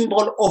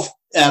symbol of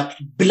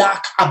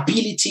Black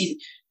ability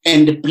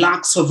and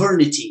Black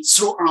sovereignty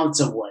throughout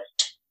the world.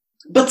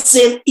 But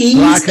there is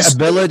Black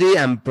ability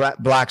and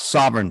Black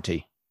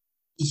sovereignty.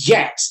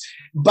 Yes,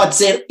 but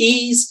there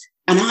is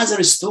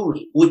another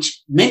story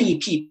which many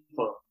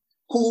people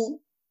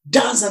who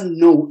doesn't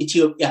know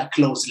Ethiopia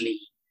closely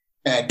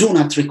do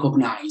not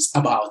recognize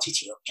about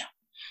Ethiopia.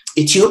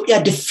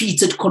 Ethiopia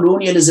defeated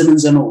colonialism in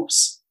the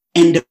north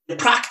and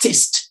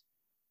practiced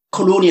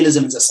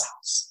colonialism in the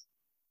south.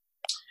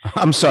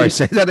 I'm sorry,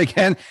 say that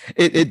again.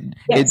 It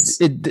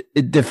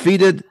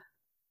defeated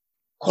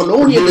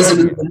colonialism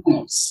in the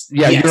north.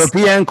 Yeah, yes.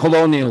 European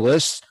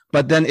colonialists,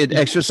 but then it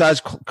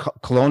exercised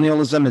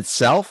colonialism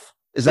itself.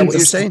 Is that what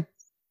you're saying?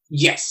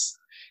 Yes.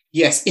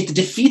 Yes. It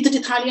defeated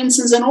Italians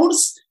in the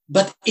north,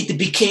 but it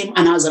became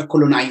another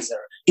colonizer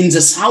in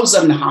the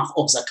southern half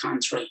of the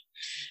country.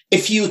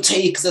 If you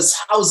take the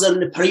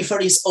southern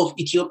peripheries of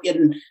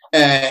Ethiopian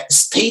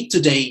state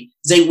today,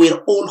 they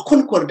were all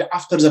conquered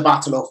after the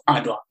Battle of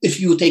Adwa. If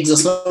you take the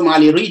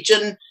Somali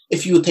region,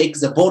 if you take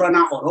the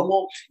Borana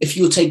Oromo, if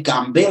you take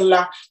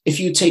Gambela, if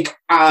you take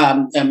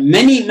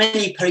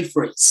many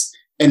peripheries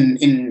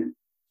in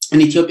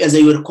Ethiopia,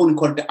 they were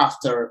conquered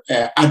after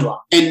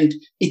Adwa. And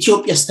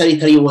Ethiopia's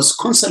territory was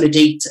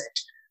consolidated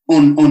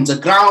on the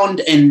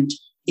ground, and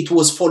it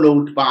was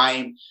followed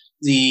by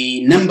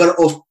the number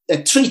of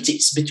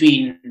treaties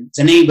between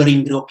the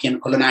neighboring European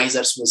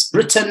colonizers with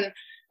Britain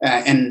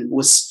and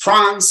with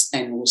France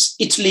and with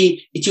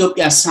Italy.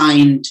 Ethiopia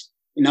signed,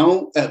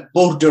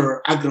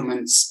 border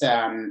agreements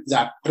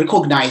that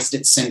recognized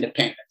its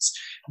independence.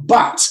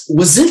 But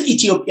within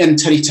Ethiopian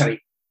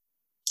territory,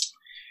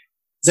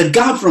 the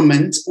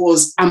government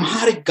was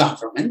Amharic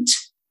government,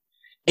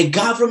 a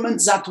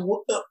government that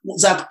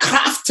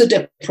crafted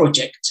a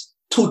project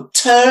to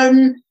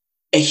turn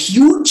a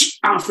huge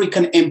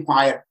African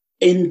empire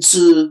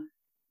into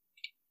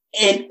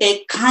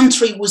a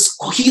country with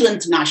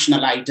coherent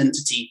national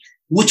identity,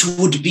 which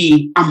would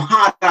be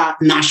Amhara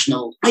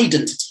national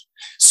identity.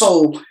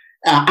 So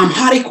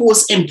Amharic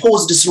was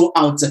imposed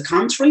throughout the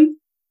country.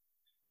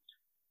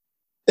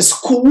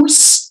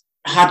 Schools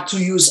had to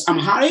use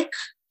Amharic.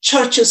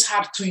 Churches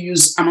had to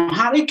use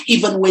Amharic,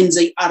 even when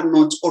they are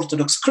not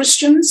Orthodox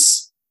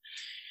Christians.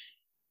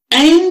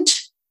 And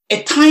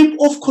a type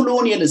of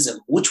colonialism,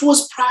 which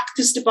was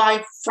practiced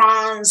by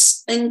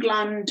France,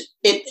 England,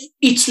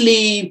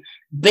 Italy,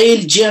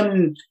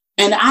 Belgium,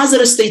 and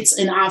other states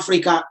in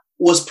Africa,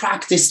 was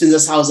practiced in the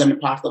southern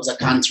part of the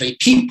country.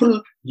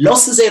 People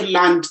lost their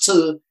land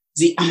to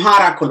the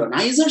Amhara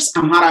colonizers,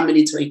 Amhara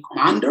military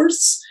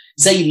commanders.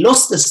 They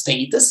lost the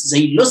status,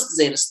 they lost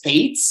their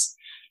states.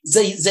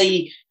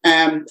 The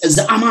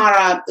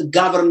Amhara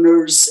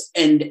governors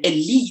and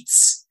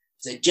elites,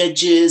 the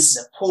judges,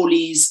 the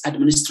police,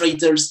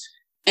 administrators,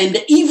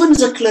 and even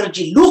the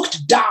clergy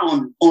looked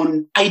down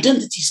on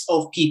identities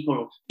of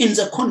people in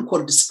the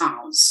conquered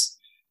South.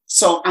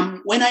 So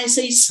when I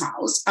say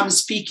South, I'm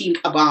speaking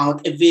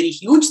about a very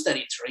huge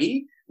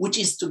territory, which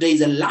is today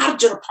the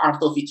larger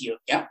part of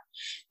Ethiopia.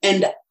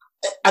 And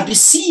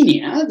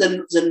Abyssinia,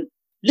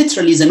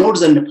 literally the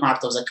northern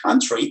part of the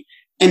country,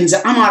 and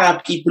the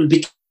Amhara people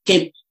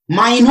became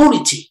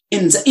minority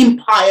in the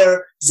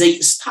empire they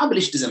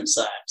established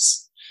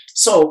themselves.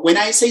 So when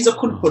I say the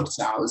conquered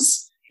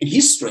South in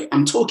history,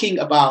 I'm talking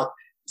about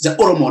the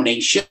Oromo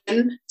nation,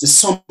 the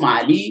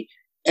Somali,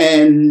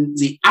 and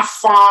the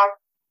Afar,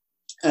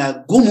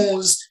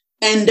 Gumuz,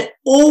 and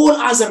all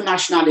other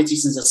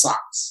nationalities in the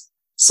South.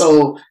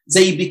 So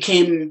they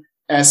became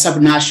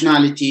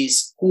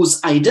sub-nationalities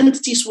whose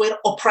identities were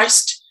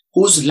oppressed,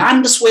 whose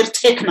lands were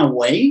taken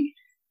away,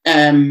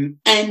 and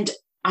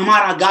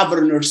Amhara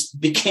governors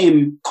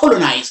became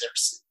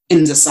colonizers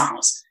in the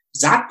South.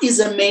 That is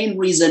the main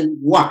reason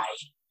why,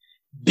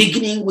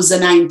 beginning with the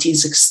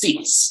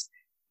 1960s,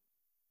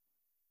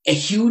 a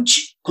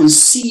huge,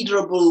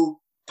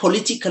 considerable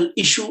political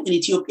issue in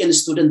Ethiopian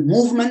student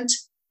movement,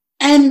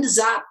 and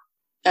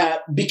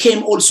that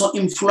became also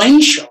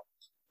influential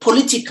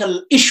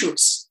political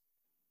issues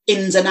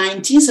in the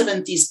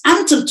 1970s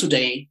until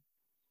today,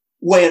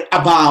 were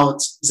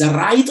about the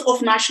right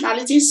of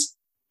nationalities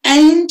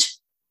and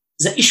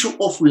the issue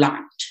of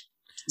land.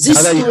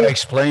 Now that you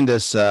explained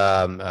this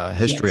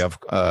history of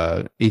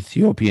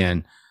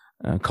Ethiopian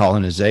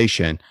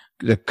colonization,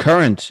 the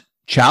current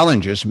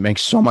challenges make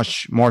so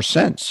much more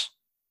sense.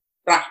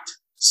 Right.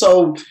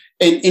 So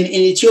in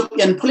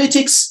Ethiopian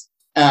politics,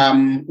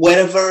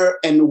 wherever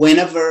and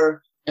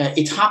whenever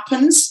it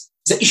happens,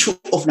 the issue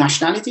of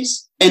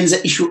nationalities and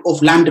the issue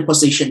of land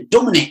possession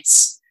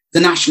dominates the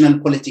national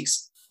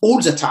politics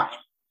all the time.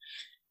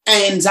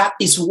 And that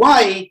is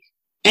why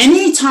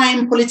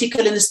anytime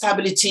political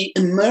instability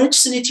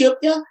emerges in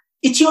Ethiopia,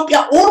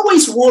 Ethiopia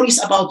always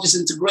worries about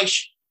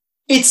disintegration.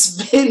 It's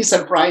very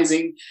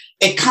surprising.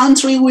 A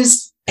country with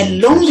a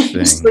long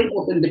history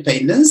of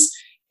independence,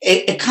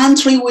 a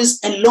country with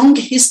a long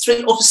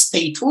history of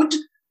statehood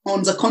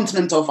on the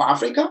continent of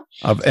Africa.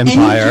 Of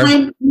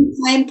empire.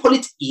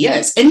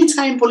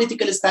 Anytime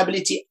political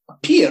instability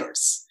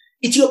appears,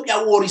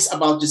 Ethiopia worries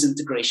about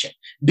disintegration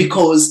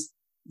because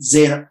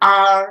there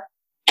are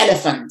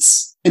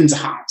elephants in the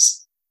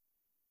house.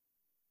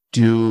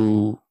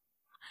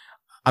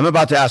 I'm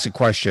about to ask a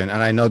question,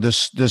 and I know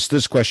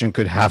this question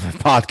could have a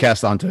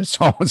podcast onto its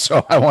own,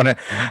 so I want to,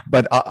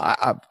 but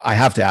I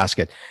have to ask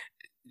it.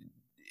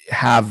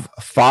 Have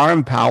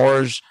foreign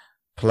powers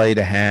played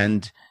a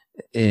hand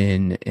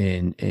in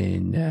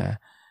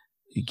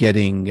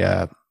getting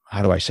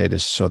how do I say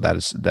this so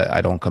that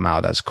I don't come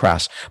out as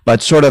crass,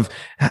 but sort of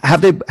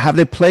have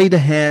they played a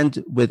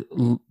hand with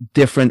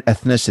different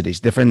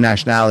ethnicities, different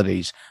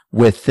nationalities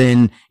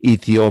within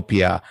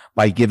Ethiopia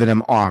by giving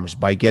them arms,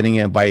 by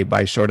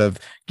sort of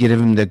giving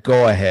them the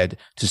go ahead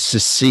to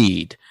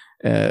secede?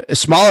 A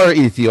smaller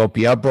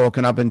Ethiopia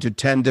broken up into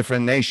 10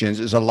 different nations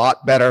is a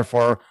lot better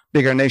for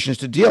bigger nations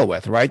to deal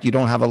with, right? You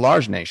don't have a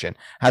large nation.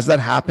 Has that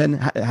happened?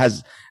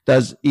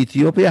 Does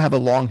Ethiopia have a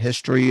long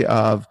history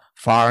of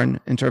foreign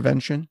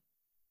intervention?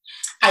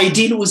 I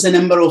deal with a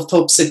number of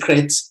top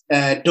secret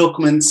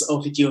documents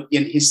of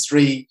Ethiopian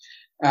history,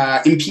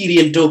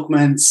 imperial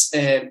documents.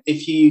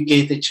 If you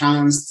get a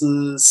chance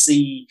to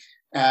see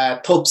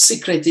top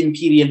secret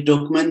imperial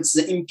documents,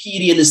 the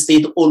imperial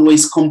state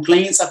always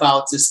complains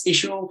about this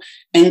issue.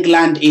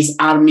 England is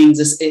arming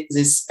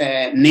this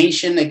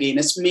nation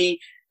against me.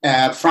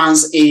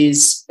 France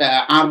is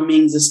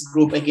arming this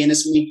group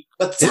against me.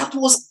 But that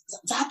was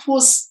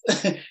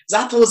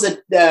not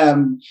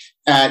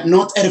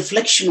a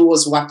reflection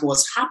was what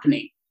was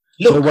happening.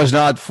 Look, so it was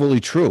not fully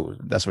true.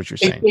 That's what you're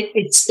saying.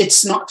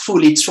 It's not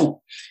fully true.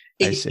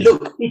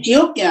 Look,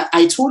 Ethiopia,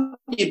 I told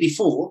you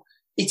before,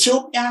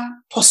 Ethiopia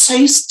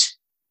possessed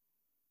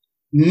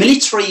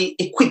military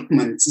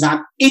equipment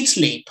that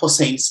Italy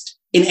possessed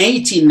in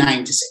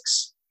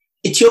 1896.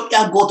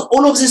 Ethiopia got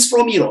all of this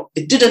from Europe.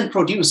 It didn't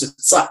produce it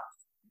itself.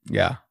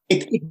 Yeah.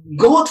 It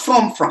got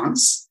from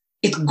France.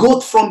 It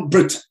got from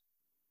Britain,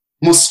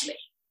 mostly.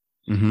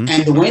 Mm-hmm.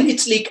 And when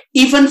Italy,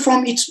 even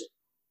from Italy,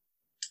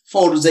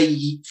 for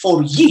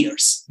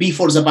years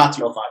before the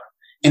Battle of Ireland.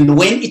 And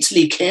when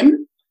Italy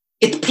came,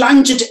 it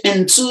plunged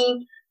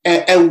into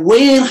a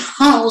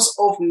warehouse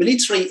of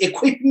military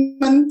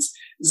equipment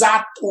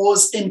that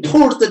was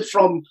imported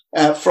from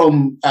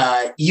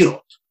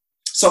Europe.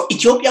 So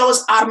Ethiopia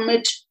was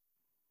armed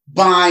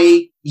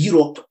by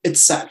Europe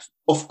itself.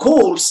 Of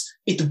course,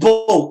 it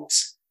bought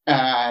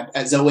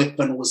the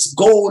weapon was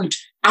gold,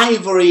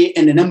 ivory,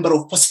 and a number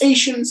of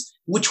possessions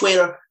which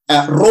were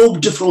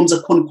robbed from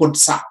the conquered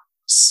South.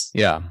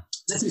 Yeah,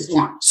 this is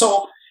one.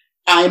 So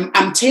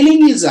I'm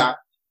telling you that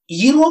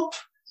Europe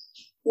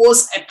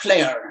was a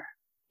player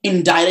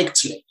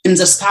indirectly in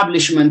the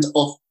establishment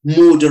of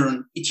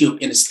modern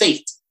Ethiopian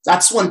state.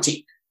 That's one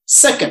thing.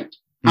 Second,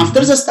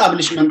 after the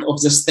establishment of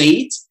the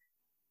state,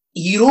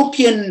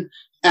 European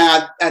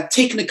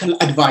technical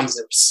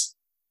advisors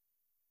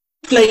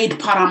played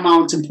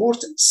paramount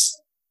importance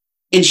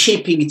in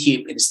shaping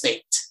Ethiopian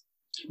state.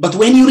 But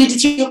when you read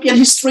Ethiopian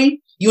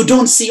history, you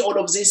don't see all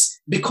of this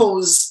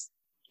because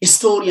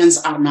historians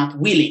are not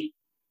willing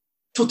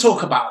to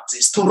talk about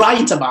this, to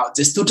write about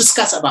this, to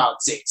discuss about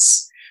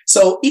this.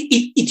 So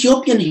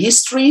Ethiopian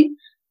history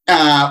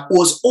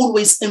was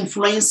always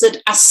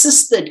influenced,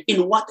 assisted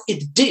in what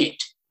it did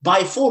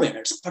by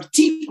foreigners,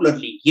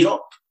 particularly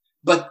Europe,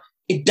 but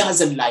it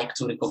doesn't like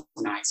to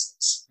recognize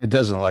this. It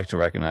doesn't like to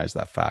recognize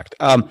that fact.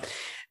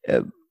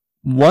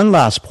 One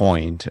last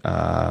point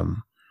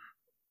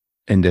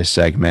in this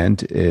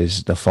segment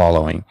is the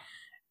following.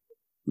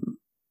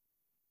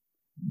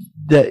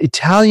 The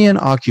Italian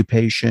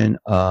occupation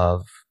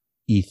of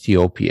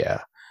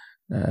Ethiopia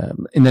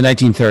in the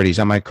 1930s,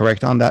 am I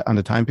correct on that, on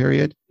the time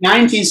period?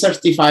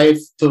 1935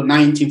 to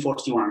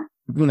 1941.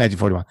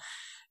 1941.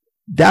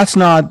 That's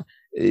not,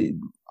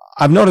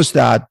 I've noticed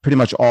that pretty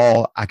much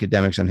all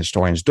academics and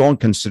historians don't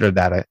consider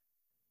that a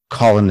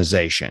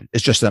colonization.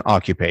 It's just an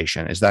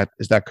occupation. Is that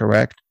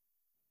correct?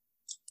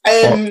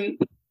 I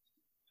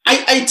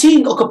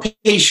think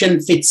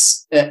occupation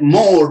fits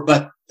more,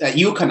 but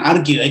you can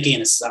argue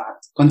against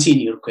that.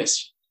 Continue your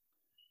question.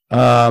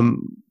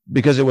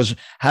 Because it was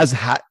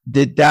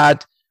did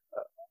that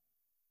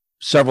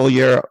several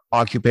year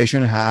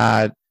occupation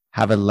have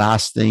a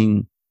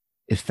lasting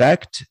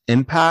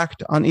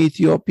impact on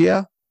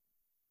Ethiopia?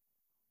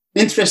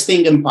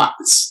 Interesting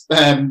impacts.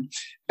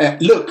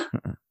 Look,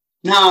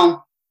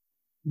 now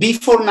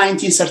before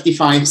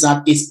 1935,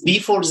 that is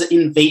before the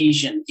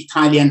invasion,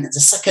 the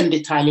second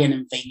Italian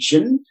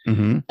invasion.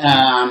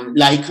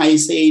 Like I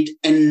said,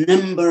 a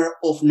number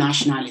of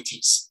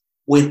nationalities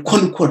were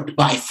conquered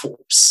by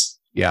force.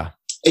 Yeah.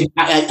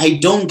 I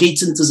don't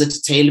get into the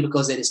detail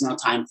because there is no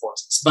time for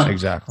this. But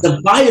exactly. the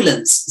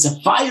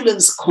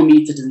violence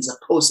committed in the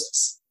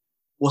process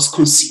was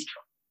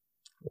considerable.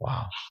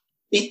 Wow.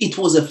 It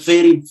was a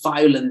very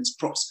violent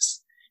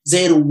process.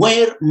 There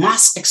were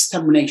mass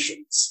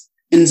exterminations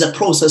in the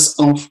process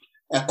of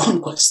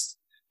conquest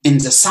in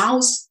the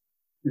south,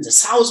 in the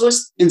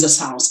southwest, in the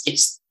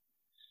southeast.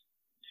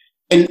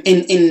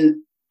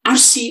 In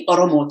RC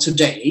Oromo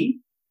today,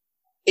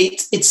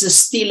 it's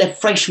still a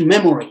fresh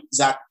memory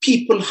that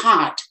people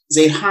had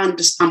their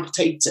hands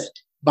amputated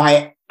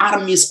by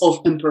armies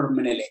of Emperor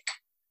Menelik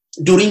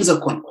during the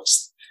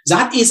conquest.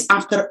 That is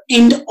after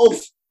end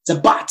of the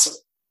battle,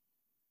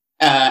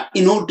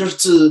 in order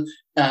to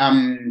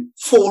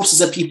force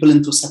the people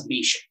into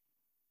submission.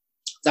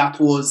 That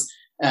was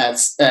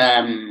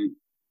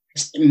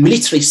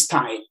military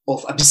style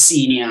of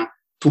Abyssinia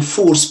to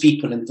force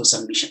people into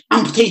submission,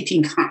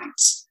 amputating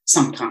hands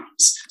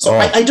sometimes. So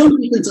I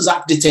don't get into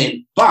that detail,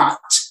 but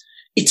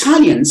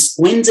Italians,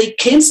 when they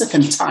came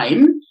second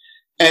time,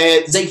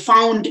 they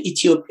found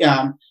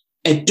Ethiopia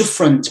a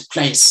different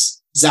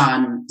place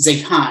than they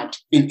had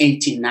in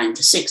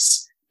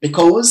 1896,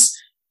 because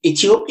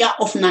Ethiopia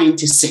of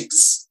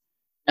 96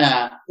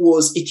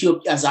 was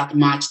Ethiopia that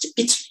matched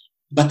Italy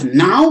but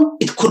now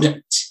it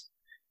couldn't.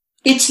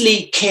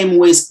 Italy came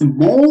with a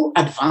more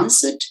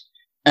advanced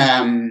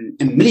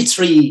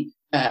military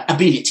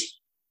ability,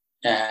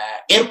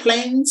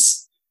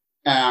 airplanes,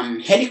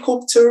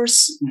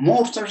 helicopters,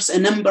 mortars, a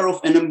number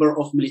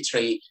of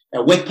military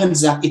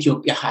weapons that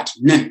Ethiopia had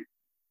none.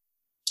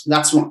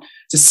 That's one.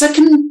 The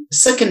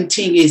second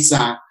thing is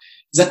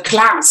the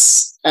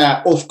class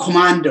of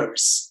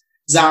commanders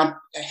that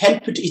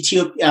helped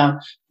Ethiopia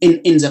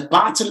in the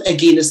battle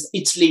against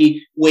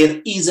Italy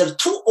were either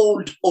too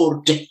old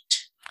or dead.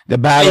 The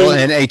battle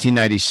in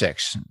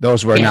 1896,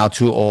 those were now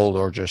too old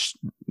or just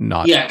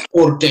not. Yeah,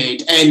 or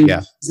dead. And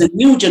the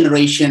new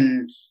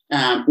generation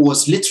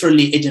was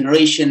literally a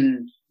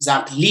generation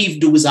that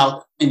lived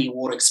without any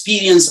war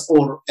experience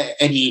or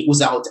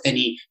without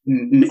any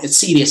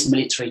serious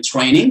military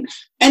training.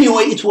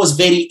 Anyway, it was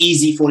very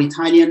easy for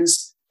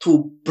Italians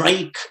to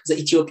break the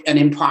Ethiopian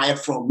empire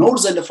from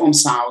north and from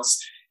south,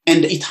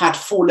 and it had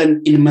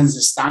fallen in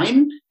months'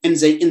 time, and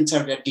they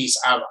entered Addis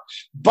Ababa.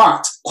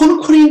 But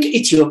conquering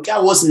Ethiopia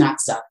was not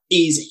that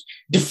easy.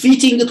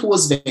 Defeating it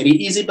was very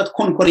easy, but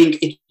conquering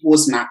it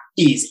was not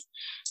easy.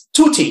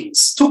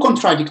 Two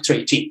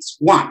contradictory things.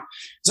 One,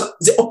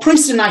 the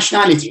oppressed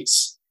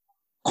nationalities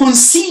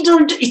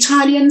considered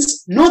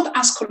Italians not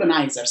as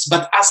colonizers,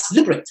 but as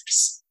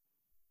liberators.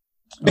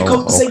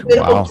 Because they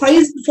were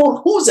oppressed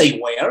for who they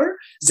were.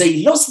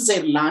 They lost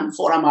their land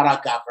for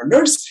Amara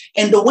governors.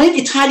 And when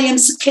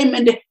Italians came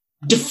and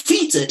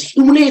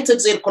humiliated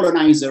their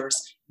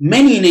colonizers,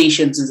 many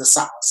nations in the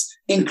south,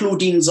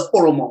 including the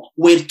Oromo,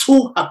 were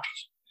too happy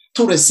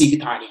to receive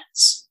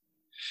Italians.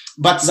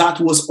 But that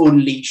was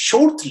only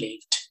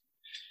short-lived.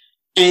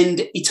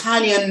 And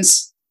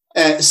Italians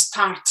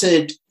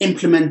started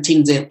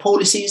implementing their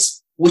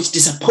policies, which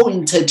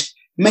disappointed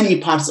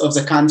many parts of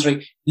the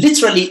country.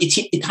 Literally,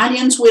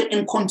 Italians were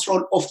in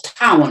control of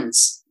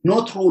towns,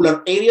 not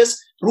rural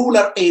areas.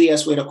 Rural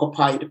areas were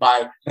occupied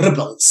by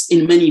rebels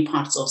in many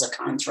parts of the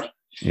country.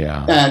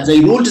 Yeah,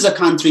 they ruled the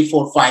country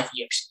for 5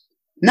 years.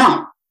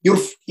 Now,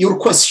 your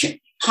question,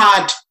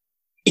 had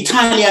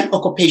Italian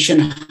occupation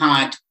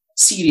had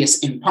serious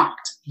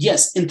impact?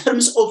 Yes, in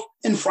terms of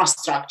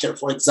infrastructure,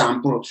 for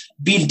example,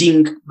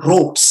 building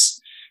roads,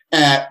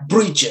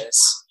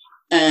 bridges,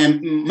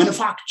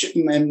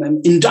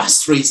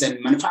 industries and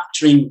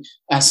manufacturing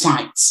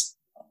sites.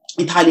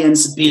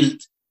 Italians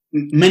built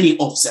many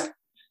of them.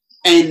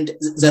 And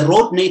the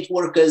road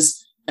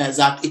networks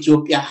that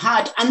Ethiopia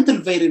had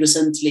until very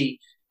recently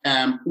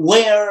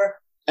were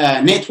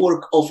a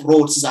network of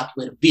roads that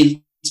were built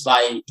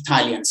by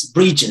Italians,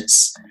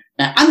 bridges.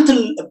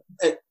 Until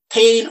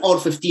 10 or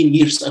 15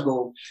 years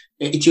ago,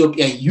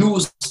 Ethiopia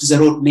used the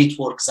road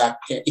networks that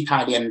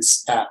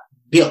Italians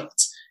built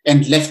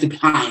and left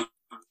behind.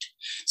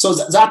 So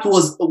that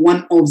was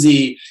one of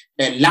the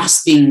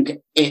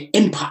lasting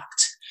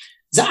impact.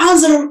 The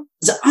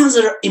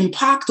other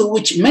impact,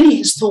 which many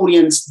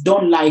historians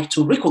don't like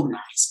to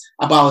recognize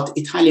about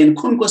Italian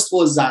conquest,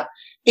 was that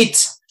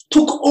it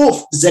took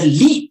off the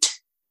lead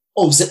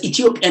of the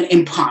Ethiopian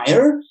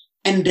empire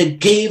and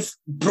gave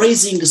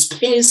breathing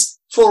space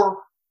for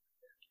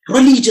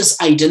religious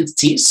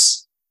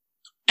identities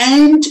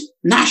and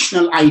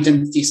national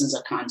identities in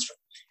the country.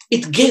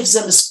 It gives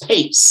them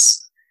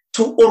space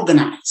to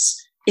organize.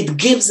 It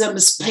gives them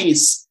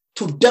space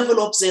to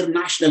develop their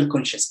national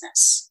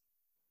consciousness.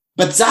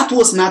 But that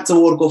was not the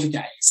work of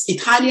Italians.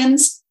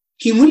 Italians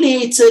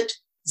humiliated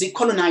the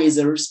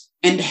colonizers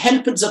and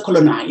helped the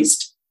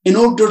colonized in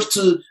order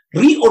to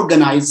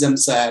reorganize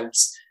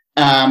themselves,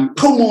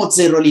 promote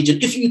their religion.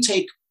 If you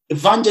take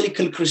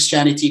evangelical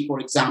Christianity, for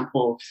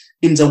example,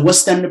 in the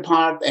western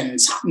part and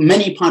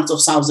many parts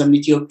of southern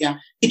Ethiopia,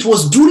 it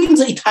was during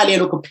the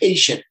Italian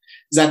occupation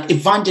that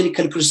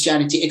evangelical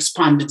Christianity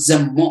expanded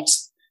the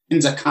most in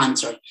the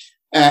country.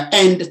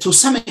 And to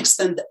some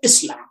extent,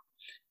 Islam,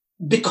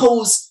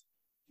 because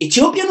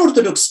Ethiopian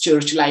Orthodox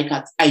Church, like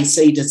I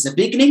said at the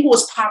beginning,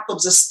 was part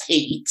of the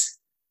state.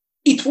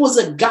 It was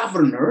a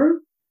governor.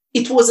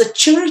 It was a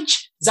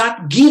church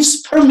that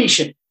gives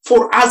permission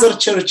for other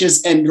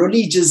churches and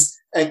religious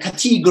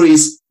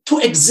categories to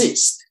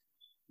exist.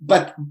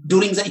 But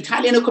during the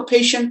Italian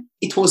occupation,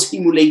 it was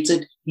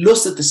humiliated,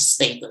 lost its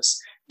status.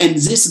 And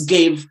this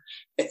gave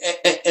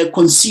a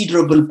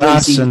considerable...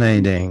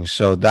 Fascinating.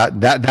 So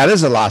that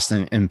is a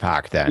lasting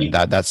impact then,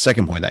 yeah. That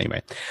second point that you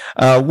made.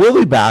 We'll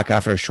be back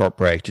after a short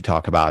break to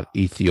talk about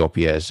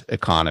Ethiopia's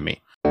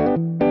economy.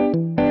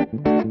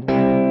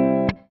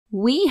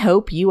 We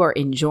hope you are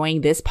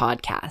enjoying this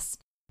podcast.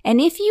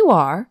 And if you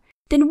are,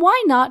 then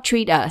why not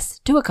treat us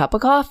to a cup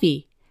of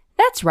coffee?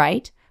 That's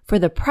right. For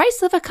the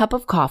price of a cup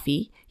of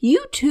coffee,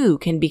 you too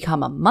can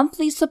become a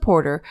monthly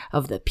supporter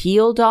of the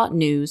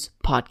Peel.News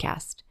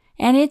podcast.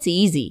 And it's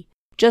easy.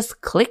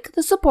 Just click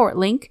the support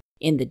link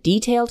in the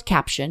detailed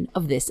caption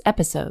of this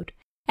episode.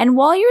 And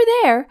while you're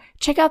there,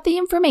 check out the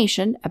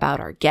information about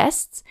our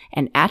guests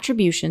and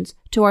attributions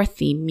to our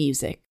theme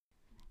music.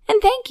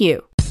 And thank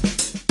you.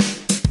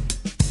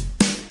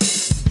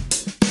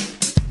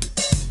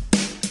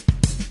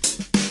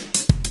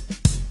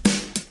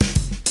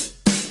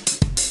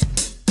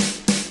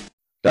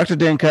 Dr.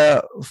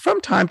 Dinka,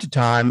 from time to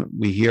time,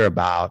 we hear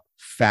about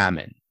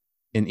famine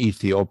in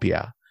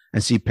Ethiopia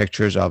and see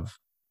pictures of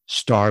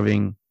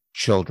starving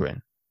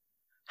children.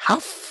 How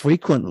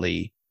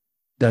frequently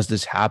does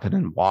this happen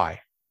and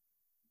why?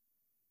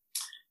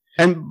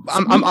 And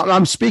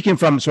I'm speaking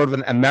from sort of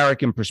an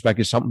American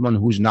perspective, someone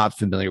who's not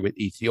familiar with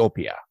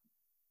Ethiopia.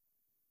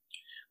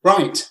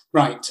 Right.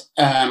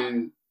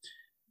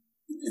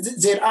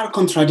 There are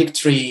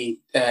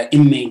contradictory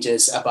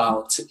images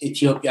about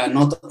Ethiopia,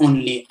 not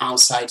only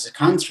outside the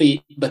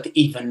country, but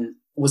even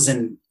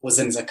within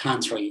the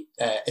country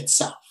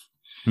itself.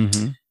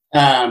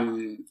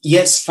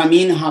 Yes,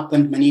 famine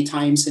happened many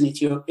times in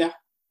Ethiopia.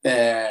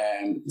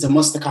 The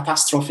most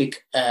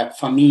catastrophic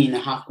famine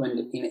happened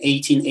in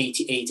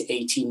 1888,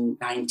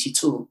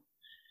 1892,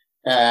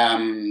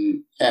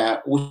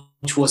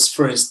 which was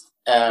first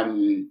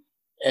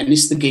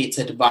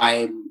instigated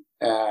by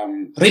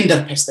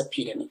rinderpest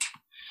epidemic,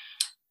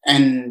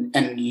 and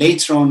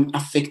later on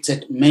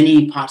affected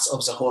many parts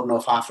of the Horn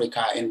of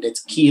Africa, and it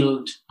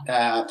killed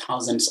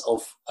thousands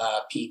of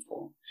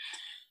people.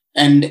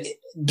 And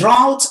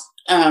drought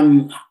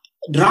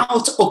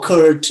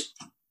occurred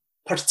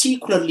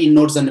particularly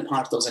northern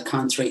part of the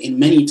country. In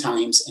many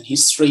times in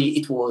history,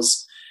 it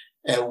was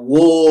a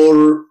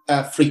war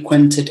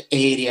frequented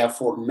area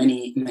for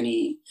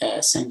many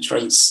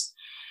centuries,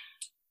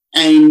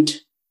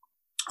 and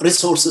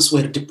resources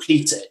were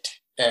depleted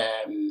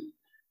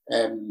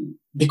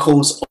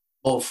because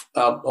of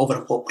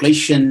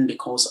overpopulation,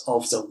 because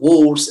of the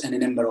wars, and a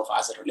number of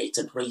other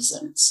related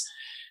reasons.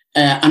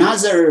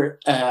 Another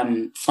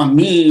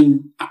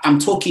famine, I'm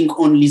talking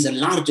only the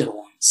larger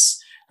ones,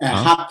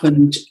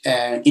 happened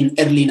in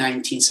early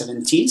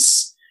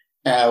 1970s,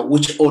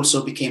 which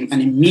also became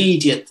an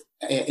immediate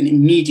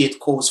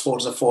cause for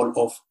the fall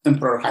of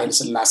Emperor Haile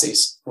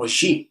Selassie's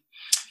regime,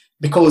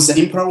 because the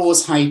emperor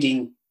was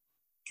hiding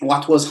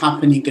what was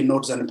happening in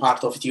northern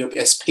part of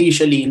Ethiopia,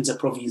 especially in the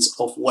province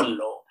of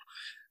Wallo,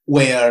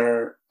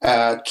 where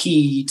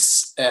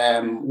kids,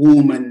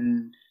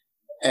 women,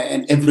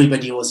 and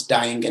everybody was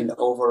dying, and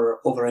over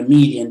 1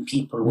 million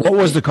people. What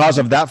was the cause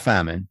of that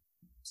famine?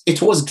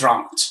 It was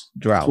drought.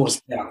 It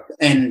was drought.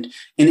 And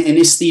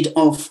instead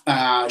of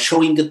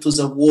showing it to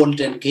the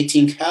world and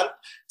getting help,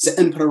 the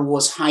emperor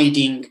was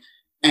hiding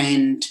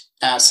and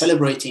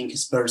celebrating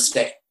his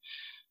birthday.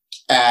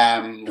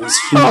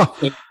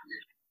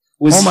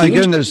 Oh my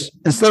goodness.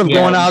 Instead of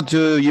going out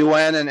to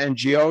UN and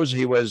NGOs,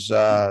 he was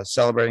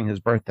celebrating his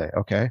birthday.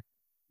 Okay.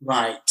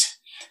 Right.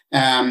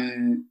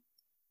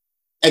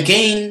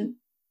 Again,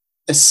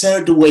 a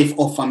third wave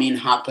of famine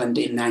happened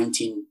in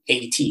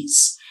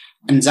 1980s.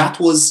 And that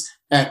was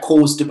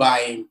caused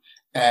by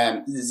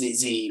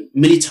the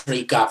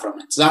military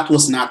government. That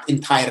was not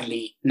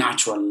entirely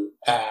natural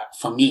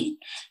famine,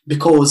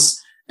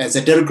 because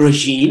the Derg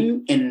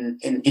regime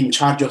in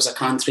charge of the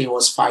country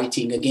was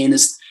fighting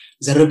against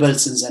the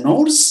rebels in the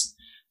north,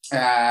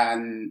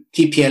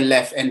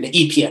 TPLF and the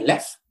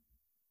EPLF.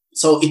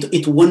 So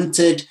it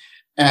wanted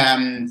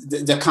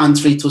the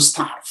country to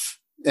starve.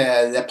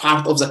 The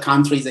part of the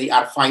country they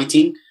are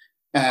fighting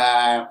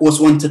was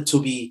wanted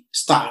to be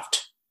starved.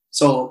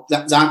 So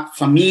that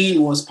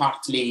famine was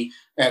partly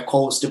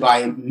caused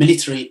by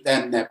military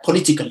and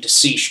political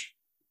decision.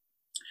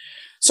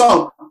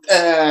 So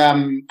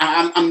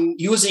I'm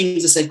using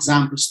these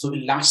examples to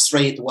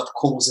illustrate what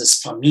causes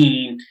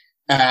famine.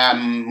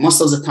 Most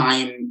of the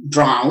time,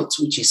 drought,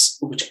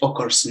 which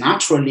occurs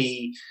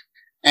naturally,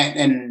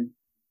 and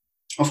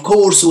of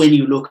course, when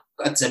you look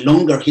at the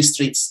longer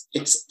history,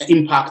 it's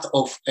impact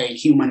of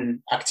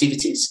human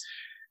activities.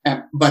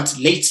 But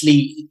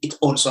lately, it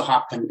also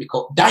happened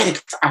because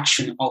direct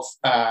action of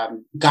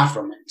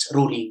government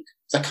ruling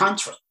the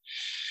country.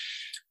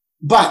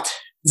 But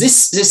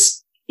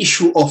this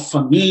issue of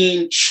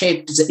famine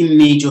shaped the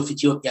image of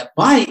Ethiopia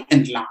by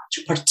and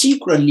large,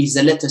 particularly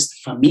the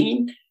latest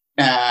famine.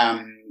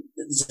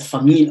 The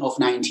famine of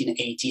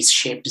 1980s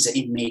shaped the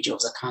image of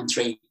the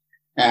country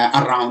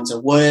around the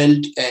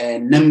world. A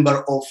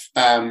number of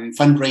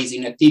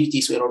fundraising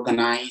activities were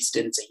organized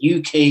in the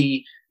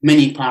UK,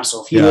 many parts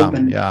of Europe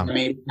and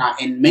America,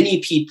 and many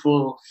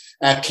people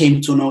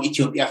came to know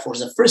Ethiopia for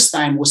the first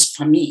time was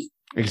famine.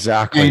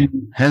 Exactly.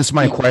 And hence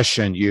my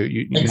question.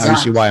 You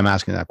see why I'm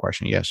asking that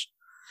question. Yes.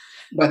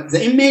 But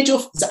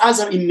the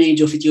other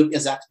image of Ethiopia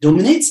that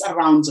dominates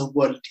around the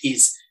world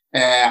is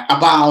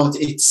about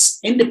its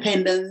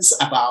independence,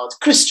 about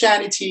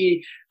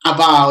Christianity,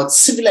 about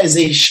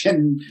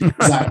civilization.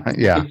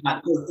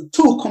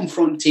 Two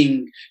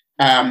confronting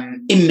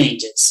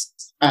images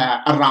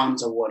around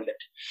the world.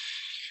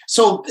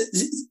 So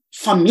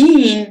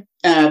famine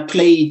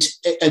played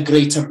a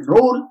greater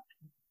role,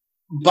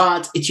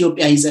 but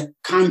Ethiopia is a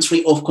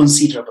country of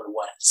considerable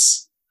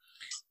wealth.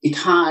 It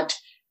had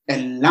a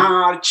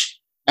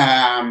large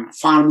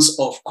farms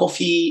of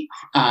coffee.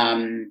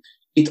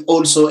 It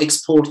also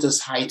exports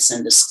hides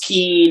and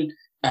skin,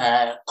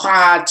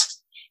 cotton,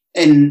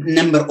 and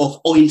number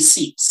of oil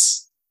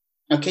seeds.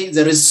 Okay,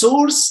 the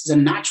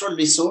natural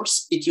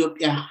resource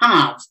Ethiopia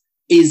have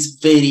is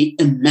very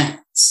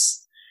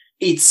immense.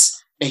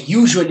 It's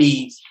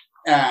usually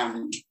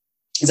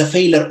the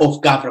failure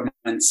of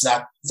governments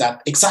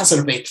that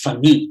exacerbate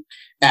famine,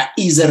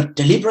 either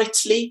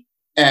deliberately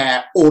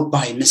or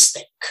by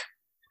mistake.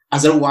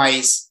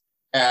 Otherwise,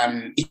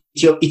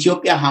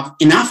 Ethiopia have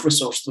enough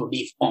resource to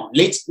live on.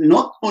 Let's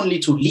not only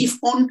to live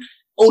on,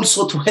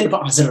 also to help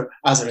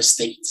other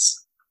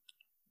states.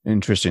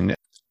 Interesting.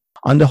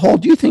 On the whole,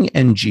 do you think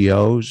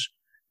NGOs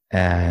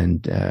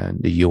and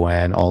the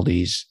UN, all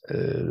these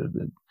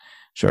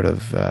sort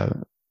of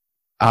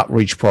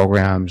outreach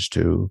programs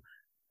to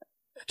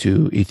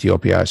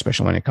Ethiopia,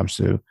 especially when it comes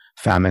to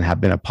famine, have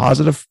been a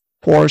positive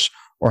force,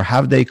 or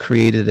have they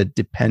created a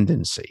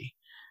dependency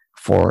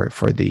for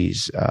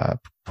these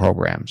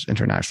programs,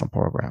 international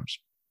programs?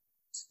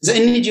 The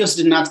NGOs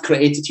did not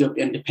create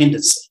Ethiopian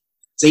dependency.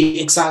 They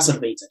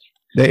exacerbated it.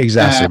 They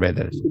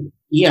exacerbated it.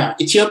 Yeah,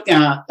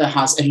 Ethiopia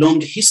has a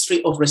long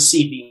history of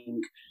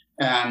receiving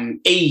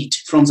aid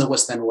from the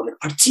Western world,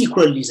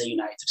 particularly the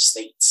United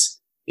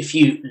States. If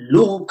you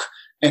look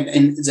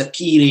in the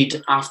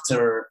period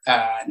after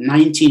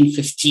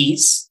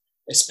 1950s,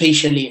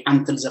 especially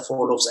until the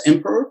fall of the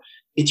emperor,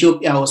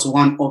 Ethiopia was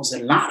one of the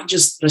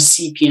largest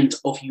recipients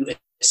of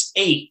US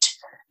aid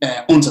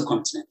on the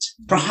continent,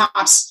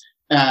 perhaps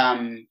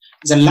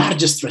the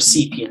largest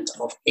recipient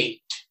of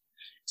aid.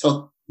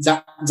 So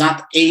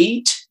that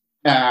aid,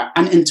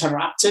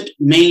 uninterrupted,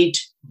 made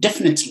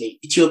definitely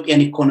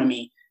Ethiopian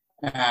economy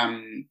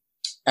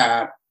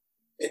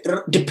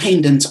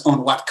dependent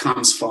on what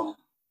comes from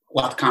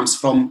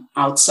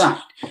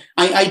outside.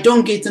 I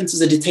don't get into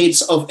the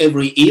details of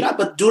every era,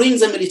 but during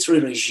the military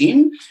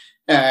regime,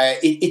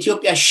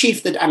 Ethiopia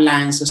shifted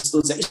alliances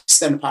to the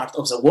eastern part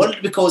of the world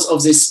because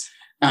of this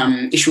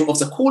issue of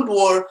the Cold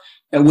War,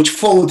 which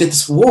fought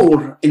its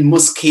war in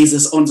most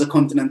cases on the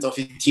continent of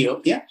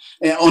Ethiopia,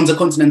 on the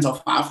continent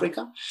of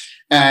Africa.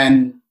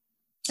 And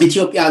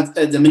Ethiopia,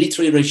 the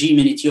military regime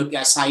in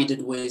Ethiopia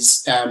sided with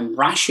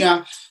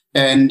Russia,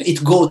 and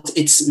it got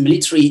its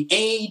military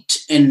aid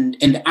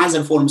and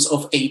other forms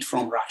of aid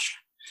from Russia.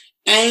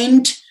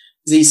 And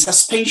the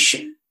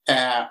suspension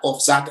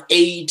of that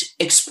aid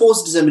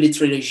exposed the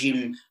military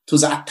regime to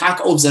the attack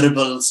of the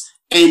rebels,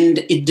 and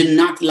it did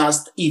not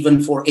last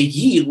even for a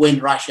year when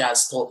Russia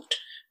stopped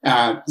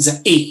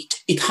the aid.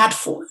 It had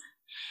fallen.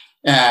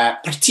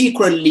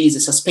 Particularly the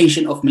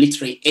suspension of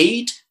military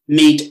aid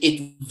made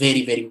it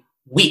very, very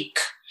weak.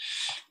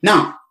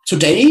 Now,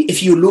 today,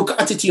 if you look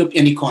at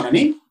Ethiopian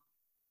economy,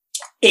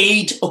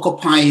 aid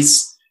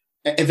occupies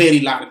a very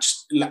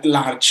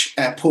large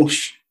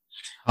portion.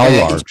 How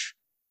large?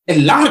 A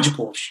large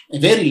portion, a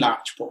very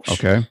large portion.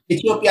 Okay.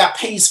 Ethiopia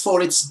pays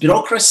for its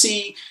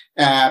bureaucracy,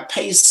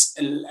 pays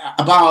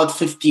about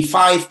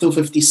 55 to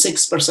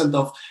 56%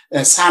 of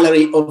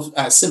salary of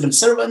civil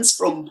servants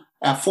from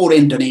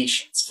foreign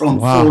donations, from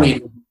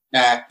foreign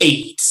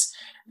aids.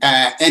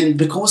 And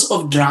because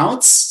of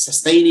droughts,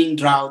 sustaining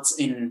droughts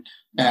in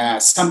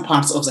some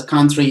parts of the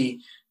country,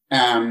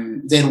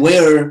 there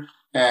were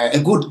a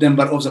good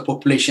number of the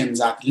population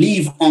that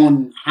live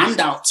on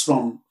handouts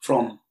from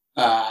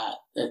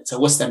the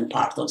western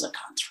part of the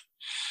country.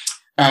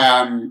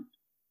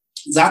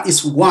 That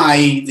is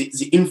why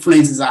the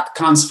influence that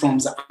comes from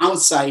the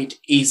outside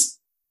is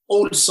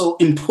also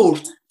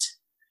important.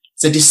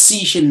 The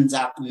decision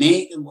that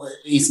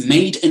is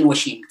made in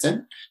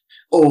Washington,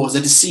 or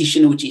the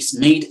decision which is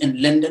made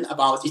in London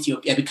about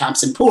Ethiopia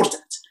becomes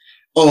important,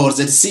 or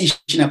the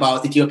decision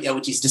about Ethiopia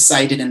which is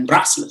decided in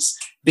Brussels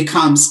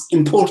becomes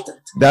important.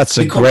 That's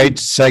a great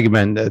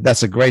segment.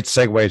 That's a great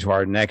segue to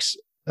our next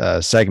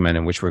segment,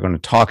 in which we're going to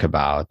talk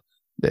about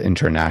the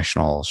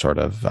international sort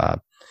of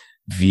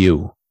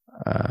view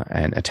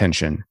and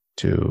attention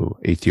to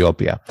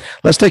Ethiopia.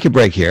 Let's take a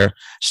break here.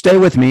 Stay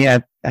with me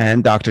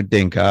and Dr.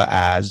 Dinka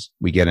as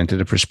we get into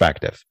the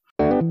perspective.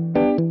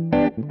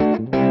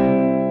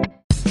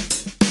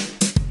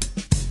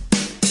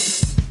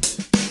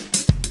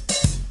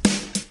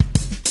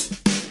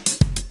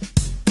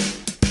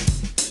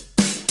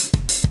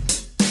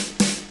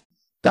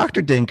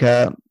 Dr.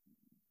 Dinka,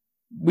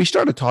 we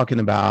started talking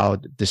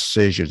about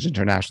decisions,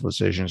 international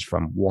decisions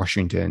from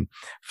Washington,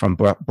 from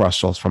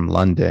Brussels, from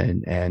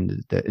London,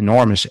 and the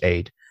enormous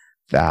aid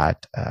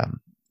that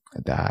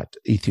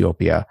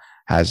Ethiopia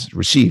has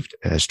received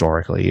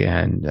historically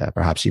and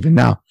perhaps even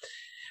now.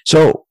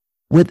 So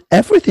with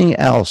everything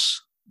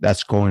else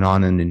that's going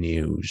on in the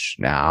news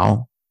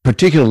now,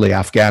 particularly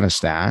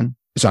Afghanistan,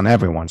 is on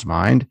everyone's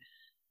mind,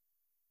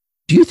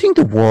 do you think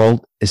the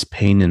world is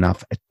paying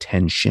enough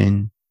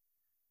attention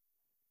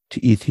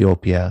to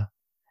Ethiopia?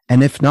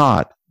 And if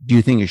not, do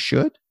you think it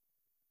should?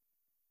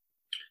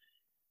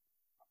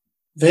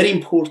 Very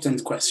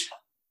important question.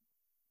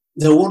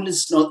 The world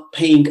is not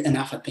paying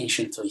enough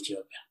attention to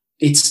Ethiopia.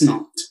 It's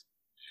not.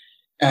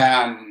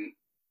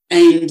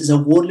 And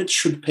the world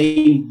should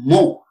pay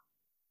more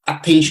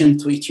attention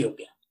to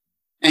Ethiopia.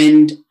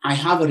 And I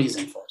have a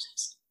reason for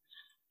this.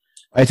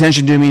 By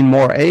attention, do you mean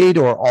more aid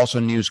or also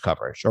news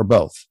coverage, or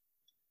both?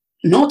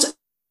 Not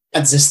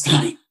at this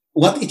time.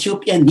 What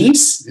Ethiopia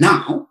needs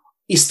now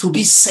is to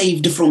be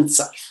saved from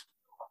itself.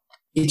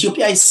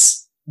 Ethiopia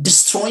is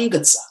destroying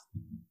itself.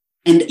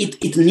 And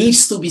it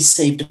needs to be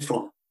saved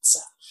from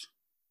itself.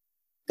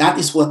 That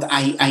is what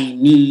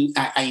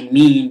I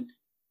mean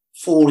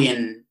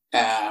foreign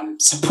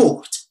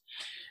support.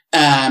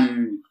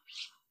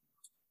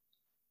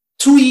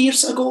 2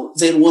 years ago,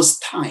 there was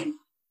time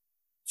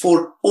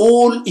for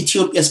all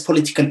Ethiopia's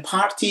political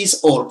parties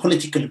or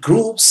political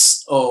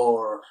groups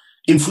or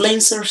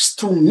influencers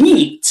to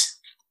meet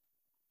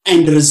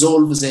and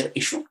resolve their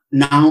issue.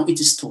 Now it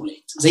is too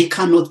late. They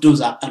cannot do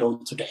that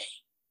alone today.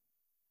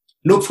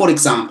 Look, for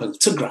example,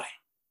 Tigray.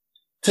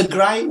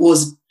 Tigray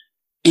was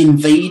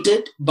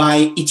invaded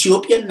by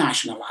Ethiopian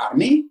National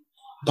Army,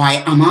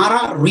 by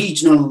Amara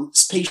Regional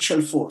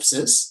Special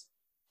Forces,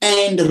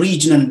 and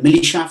regional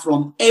militia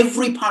from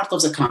every part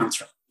of the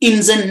country in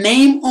the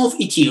name of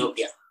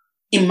Ethiopia.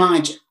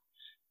 Imagine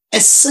a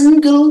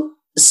single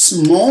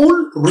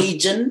small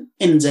region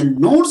in the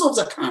north of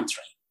the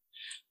country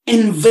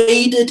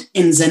invaded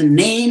in the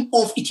name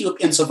of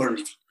Ethiopian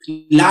sovereignty,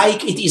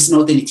 like it is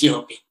not in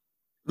Ethiopia,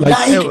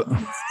 like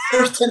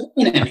certain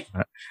enemy.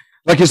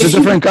 Like it's a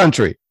different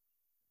country.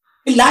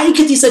 Like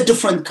it is a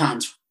different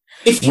country.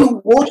 If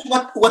you watch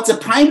what the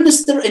Prime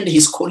Minister and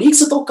his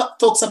colleagues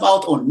talks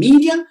about on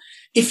media,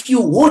 if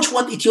you watch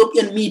what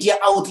Ethiopian media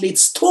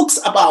outlets talks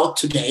about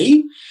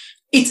today,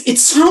 it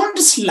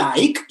sounds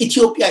like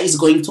Ethiopia is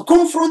going to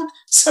confront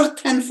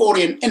certain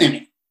foreign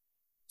enemy.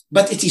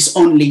 But it is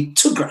only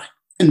Tigray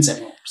in the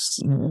north.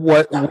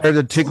 Were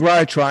the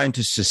Tigray trying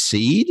to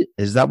secede?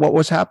 Is that what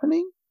was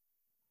happening?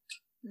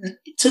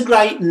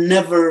 Tigray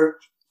never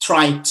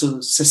tried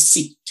to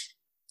secede.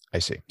 I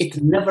see.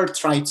 It never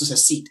tried to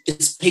secede,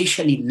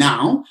 especially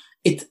now.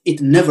 It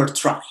never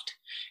tried.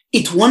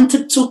 It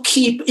wanted to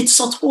keep its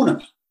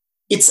autonomy.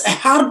 It's a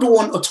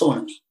hard-won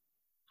autonomy.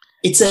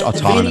 Its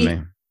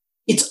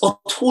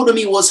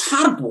autonomy was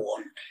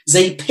hard-won.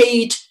 They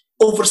paid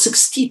over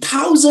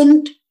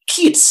 60,000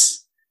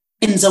 kids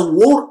in the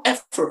war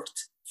effort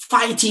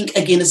fighting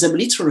against the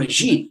military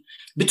regime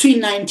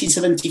between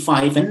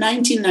 1975 and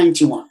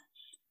 1991.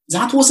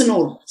 That was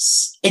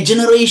enormous. A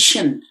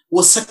generation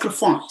was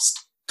sacrificed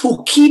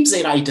to keep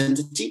their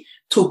identity,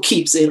 to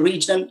keep their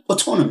regional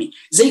autonomy.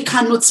 They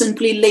cannot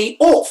simply lay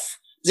off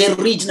their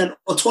regional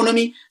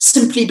autonomy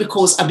simply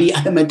because Abiy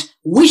Ahmed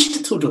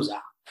wished to do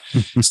that.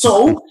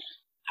 So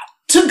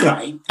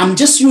Tigray, I'm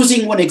just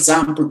using one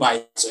example,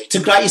 by the way.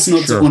 Tigray is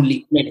not the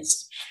only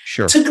place.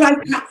 Sure. Tigray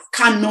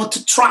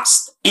cannot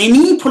trust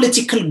any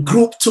political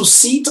group to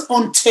sit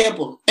on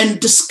table and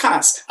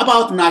discuss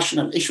about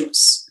national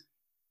issues.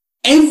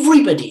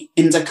 Everybody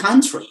in the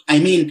country, I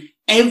mean,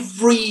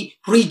 every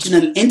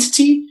regional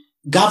entity,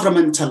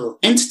 governmental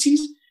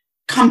entities,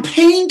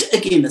 campaigned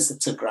against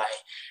Tigray.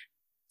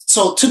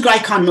 So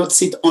Tigray cannot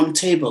sit on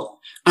table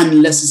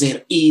unless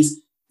there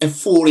is a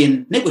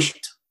foreign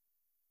negotiator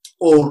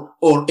or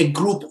a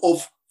group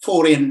of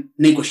foreign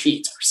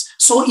negotiators.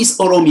 So is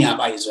Oromia,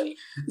 by the way,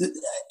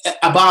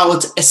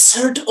 about a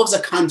third of the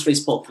country's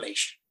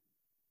population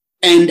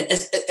and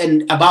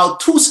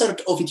about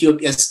 2/3 of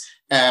Ethiopia's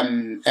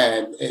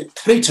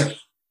territory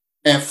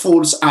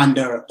falls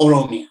under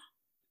Oromia.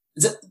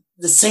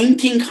 The same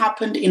thing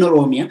happened in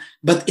Oromia,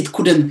 but it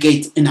couldn't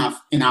get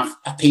enough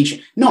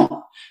attention.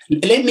 No,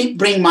 let me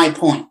bring my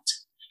point.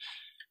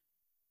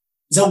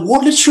 The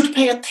world should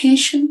pay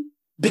attention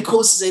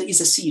because there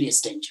is a serious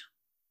danger.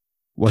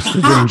 What's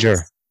the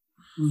danger?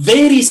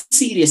 Very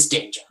serious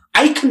danger.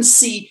 I can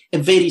see a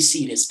very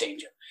serious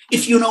danger.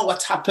 If you know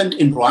what happened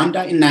in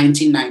Rwanda in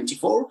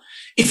 1994,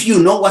 if you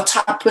know what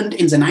happened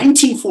in the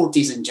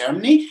 1940s in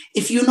Germany,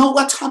 if you know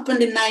what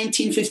happened in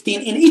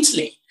 1915 in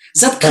Italy,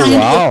 that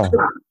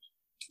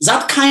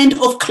kind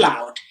of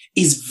cloud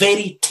is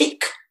very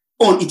thick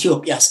on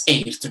Ethiopia's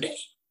air today.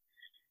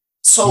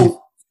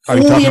 So, are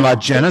you talking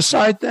about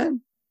genocide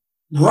then?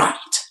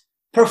 Right,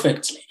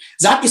 perfectly.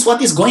 That is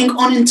what is going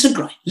on in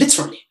Tigray,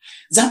 literally.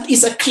 That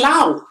is a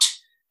cloud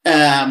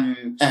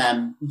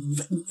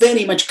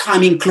very much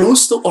coming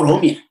close to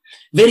Oromia,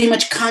 very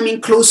much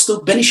coming close to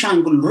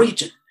Benishangul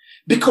region,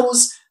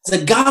 because the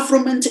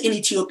government in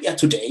Ethiopia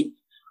today,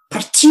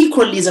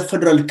 particularly the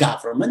federal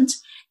government,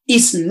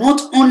 is not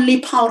only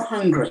power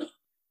hungry,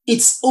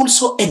 it's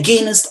also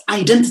against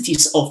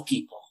identities of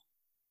people.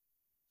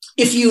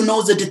 If you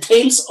know the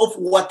details of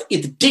what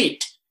it did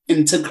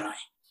in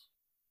Tigray,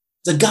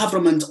 the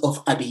government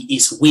of Abiy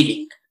is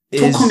willing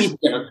to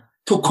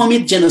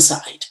commit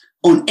genocide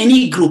on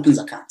any group in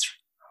the country.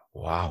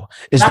 Wow.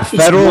 Is the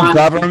federal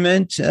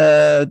government,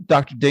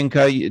 Dr.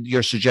 Dinka,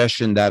 your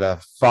suggestion that a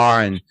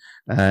foreign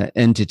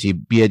entity,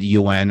 be it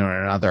UN or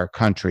another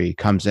country,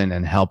 comes in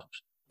and helps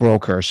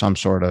broker some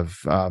sort of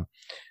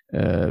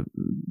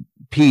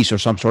peace or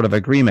some sort of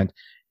agreement,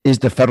 is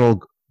the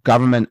federal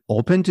government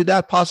open to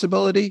that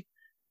possibility?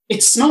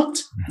 It's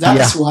not.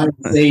 That's why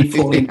they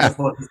foreign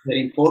support is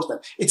very important.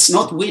 It's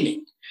not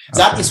willing.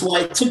 That is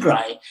why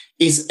Tigray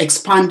is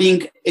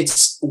expanding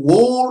its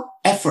war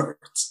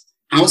efforts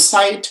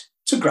outside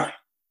Tigray,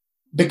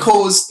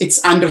 because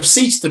it's under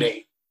siege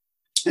today.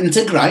 In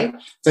Tigray,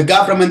 the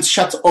government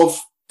shut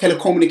off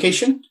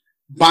telecommunication,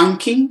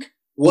 banking,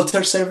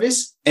 water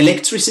service,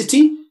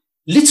 electricity,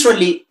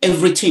 literally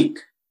everything.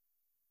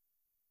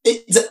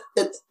 The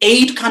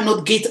aid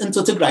cannot get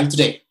into Tigray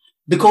today.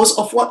 Because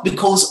of what?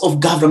 Because of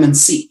government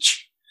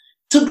siege.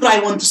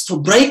 Tigray wants to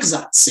break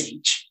that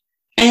siege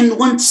and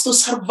wants to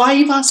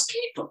survive as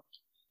people.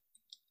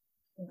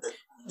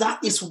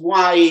 That is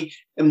why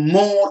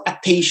more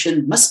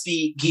attention must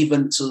be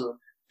given to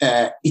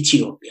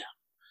Ethiopia.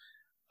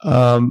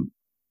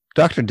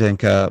 Dr.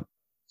 Dinka,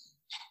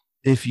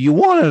 if you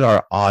wanted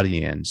our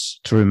audience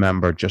to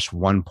remember just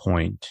one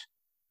point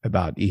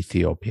about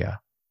Ethiopia,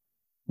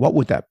 what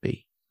would that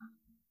be?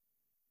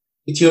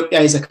 Ethiopia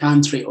is a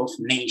country of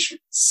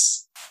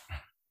nations.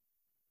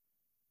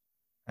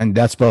 And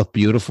that's both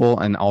beautiful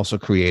and also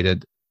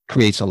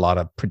creates a lot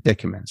of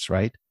predicaments,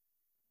 right?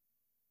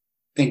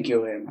 Thank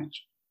you very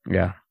much.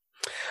 Yeah.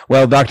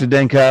 Well, Dr.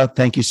 Dinka,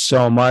 thank you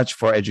so much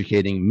for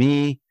educating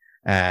me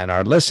and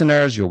our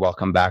listeners. You're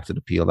welcome back to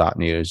the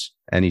Peel.News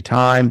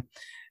anytime.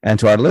 And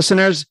to our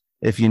listeners,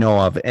 if you know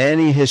of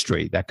any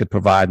history that could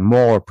provide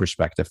more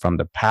perspective from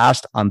the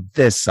past on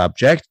this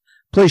subject,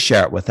 please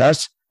share it with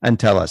us and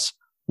tell us,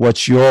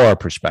 what's your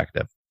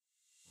perspective?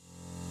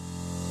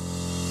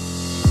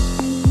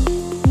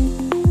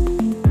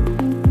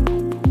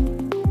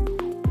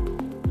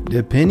 The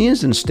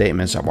opinions and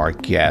statements of our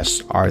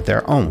guests are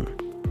their own.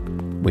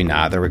 We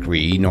neither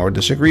agree nor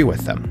disagree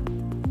with them.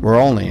 We're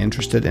only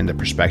interested in the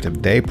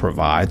perspective they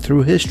provide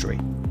through history.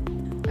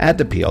 At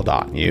the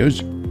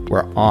Peel.News,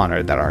 we're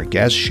honored that our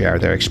guests share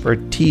their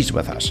expertise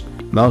with us,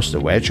 most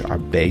of which are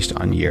based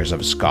on years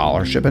of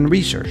scholarship and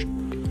research.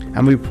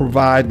 And we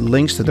provide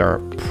links to their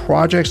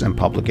projects and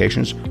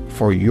publications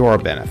for your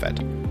benefit,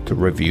 to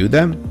review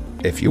them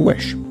if you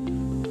wish.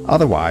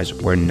 Otherwise,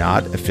 we're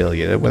not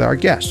affiliated with our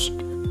guests.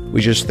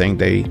 We just think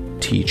they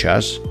teach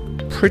us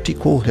pretty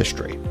cool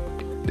history,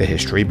 the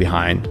history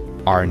behind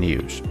our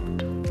news.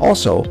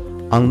 Also,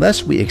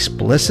 unless we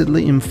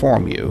explicitly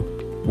inform you,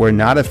 we're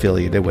not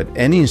affiliated with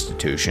any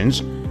institutions,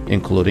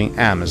 including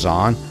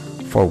Amazon,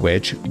 for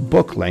which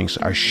book links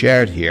are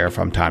shared here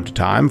from time to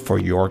time for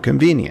your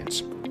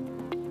convenience.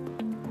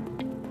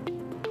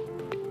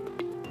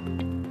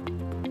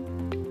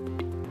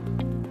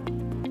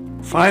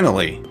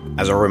 Finally,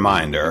 as a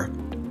reminder,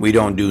 we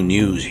don't do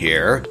news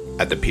here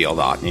at the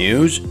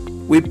Peel.News.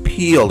 We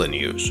peel the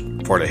news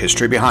for the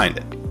history behind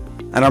it.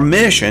 And our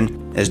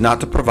mission is not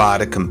to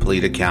provide a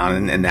complete account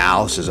and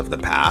analysis of the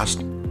past,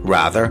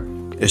 rather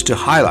is to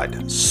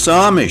highlight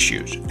some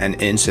issues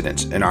and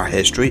incidents in our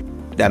history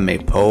that may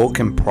poke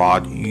and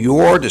prod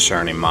your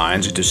discerning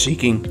minds into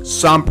seeking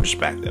some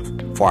perspective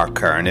for our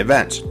current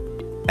events.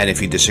 And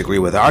if you disagree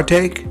with our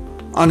take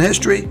on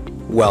history,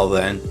 well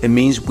then, it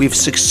means we've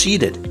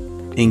succeeded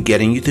in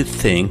getting you to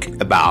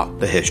think about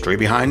the history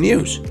behind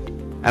news.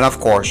 And of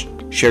course,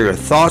 share your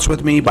thoughts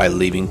with me by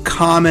leaving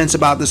comments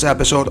about this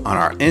episode on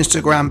our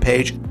Instagram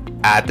page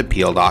at the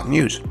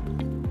Peel.News.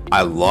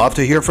 I love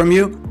to hear from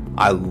you.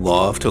 I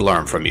love to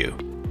learn from you.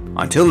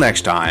 Until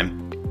next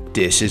time,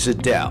 this is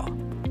Adele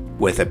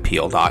with the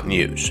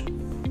Peel.News.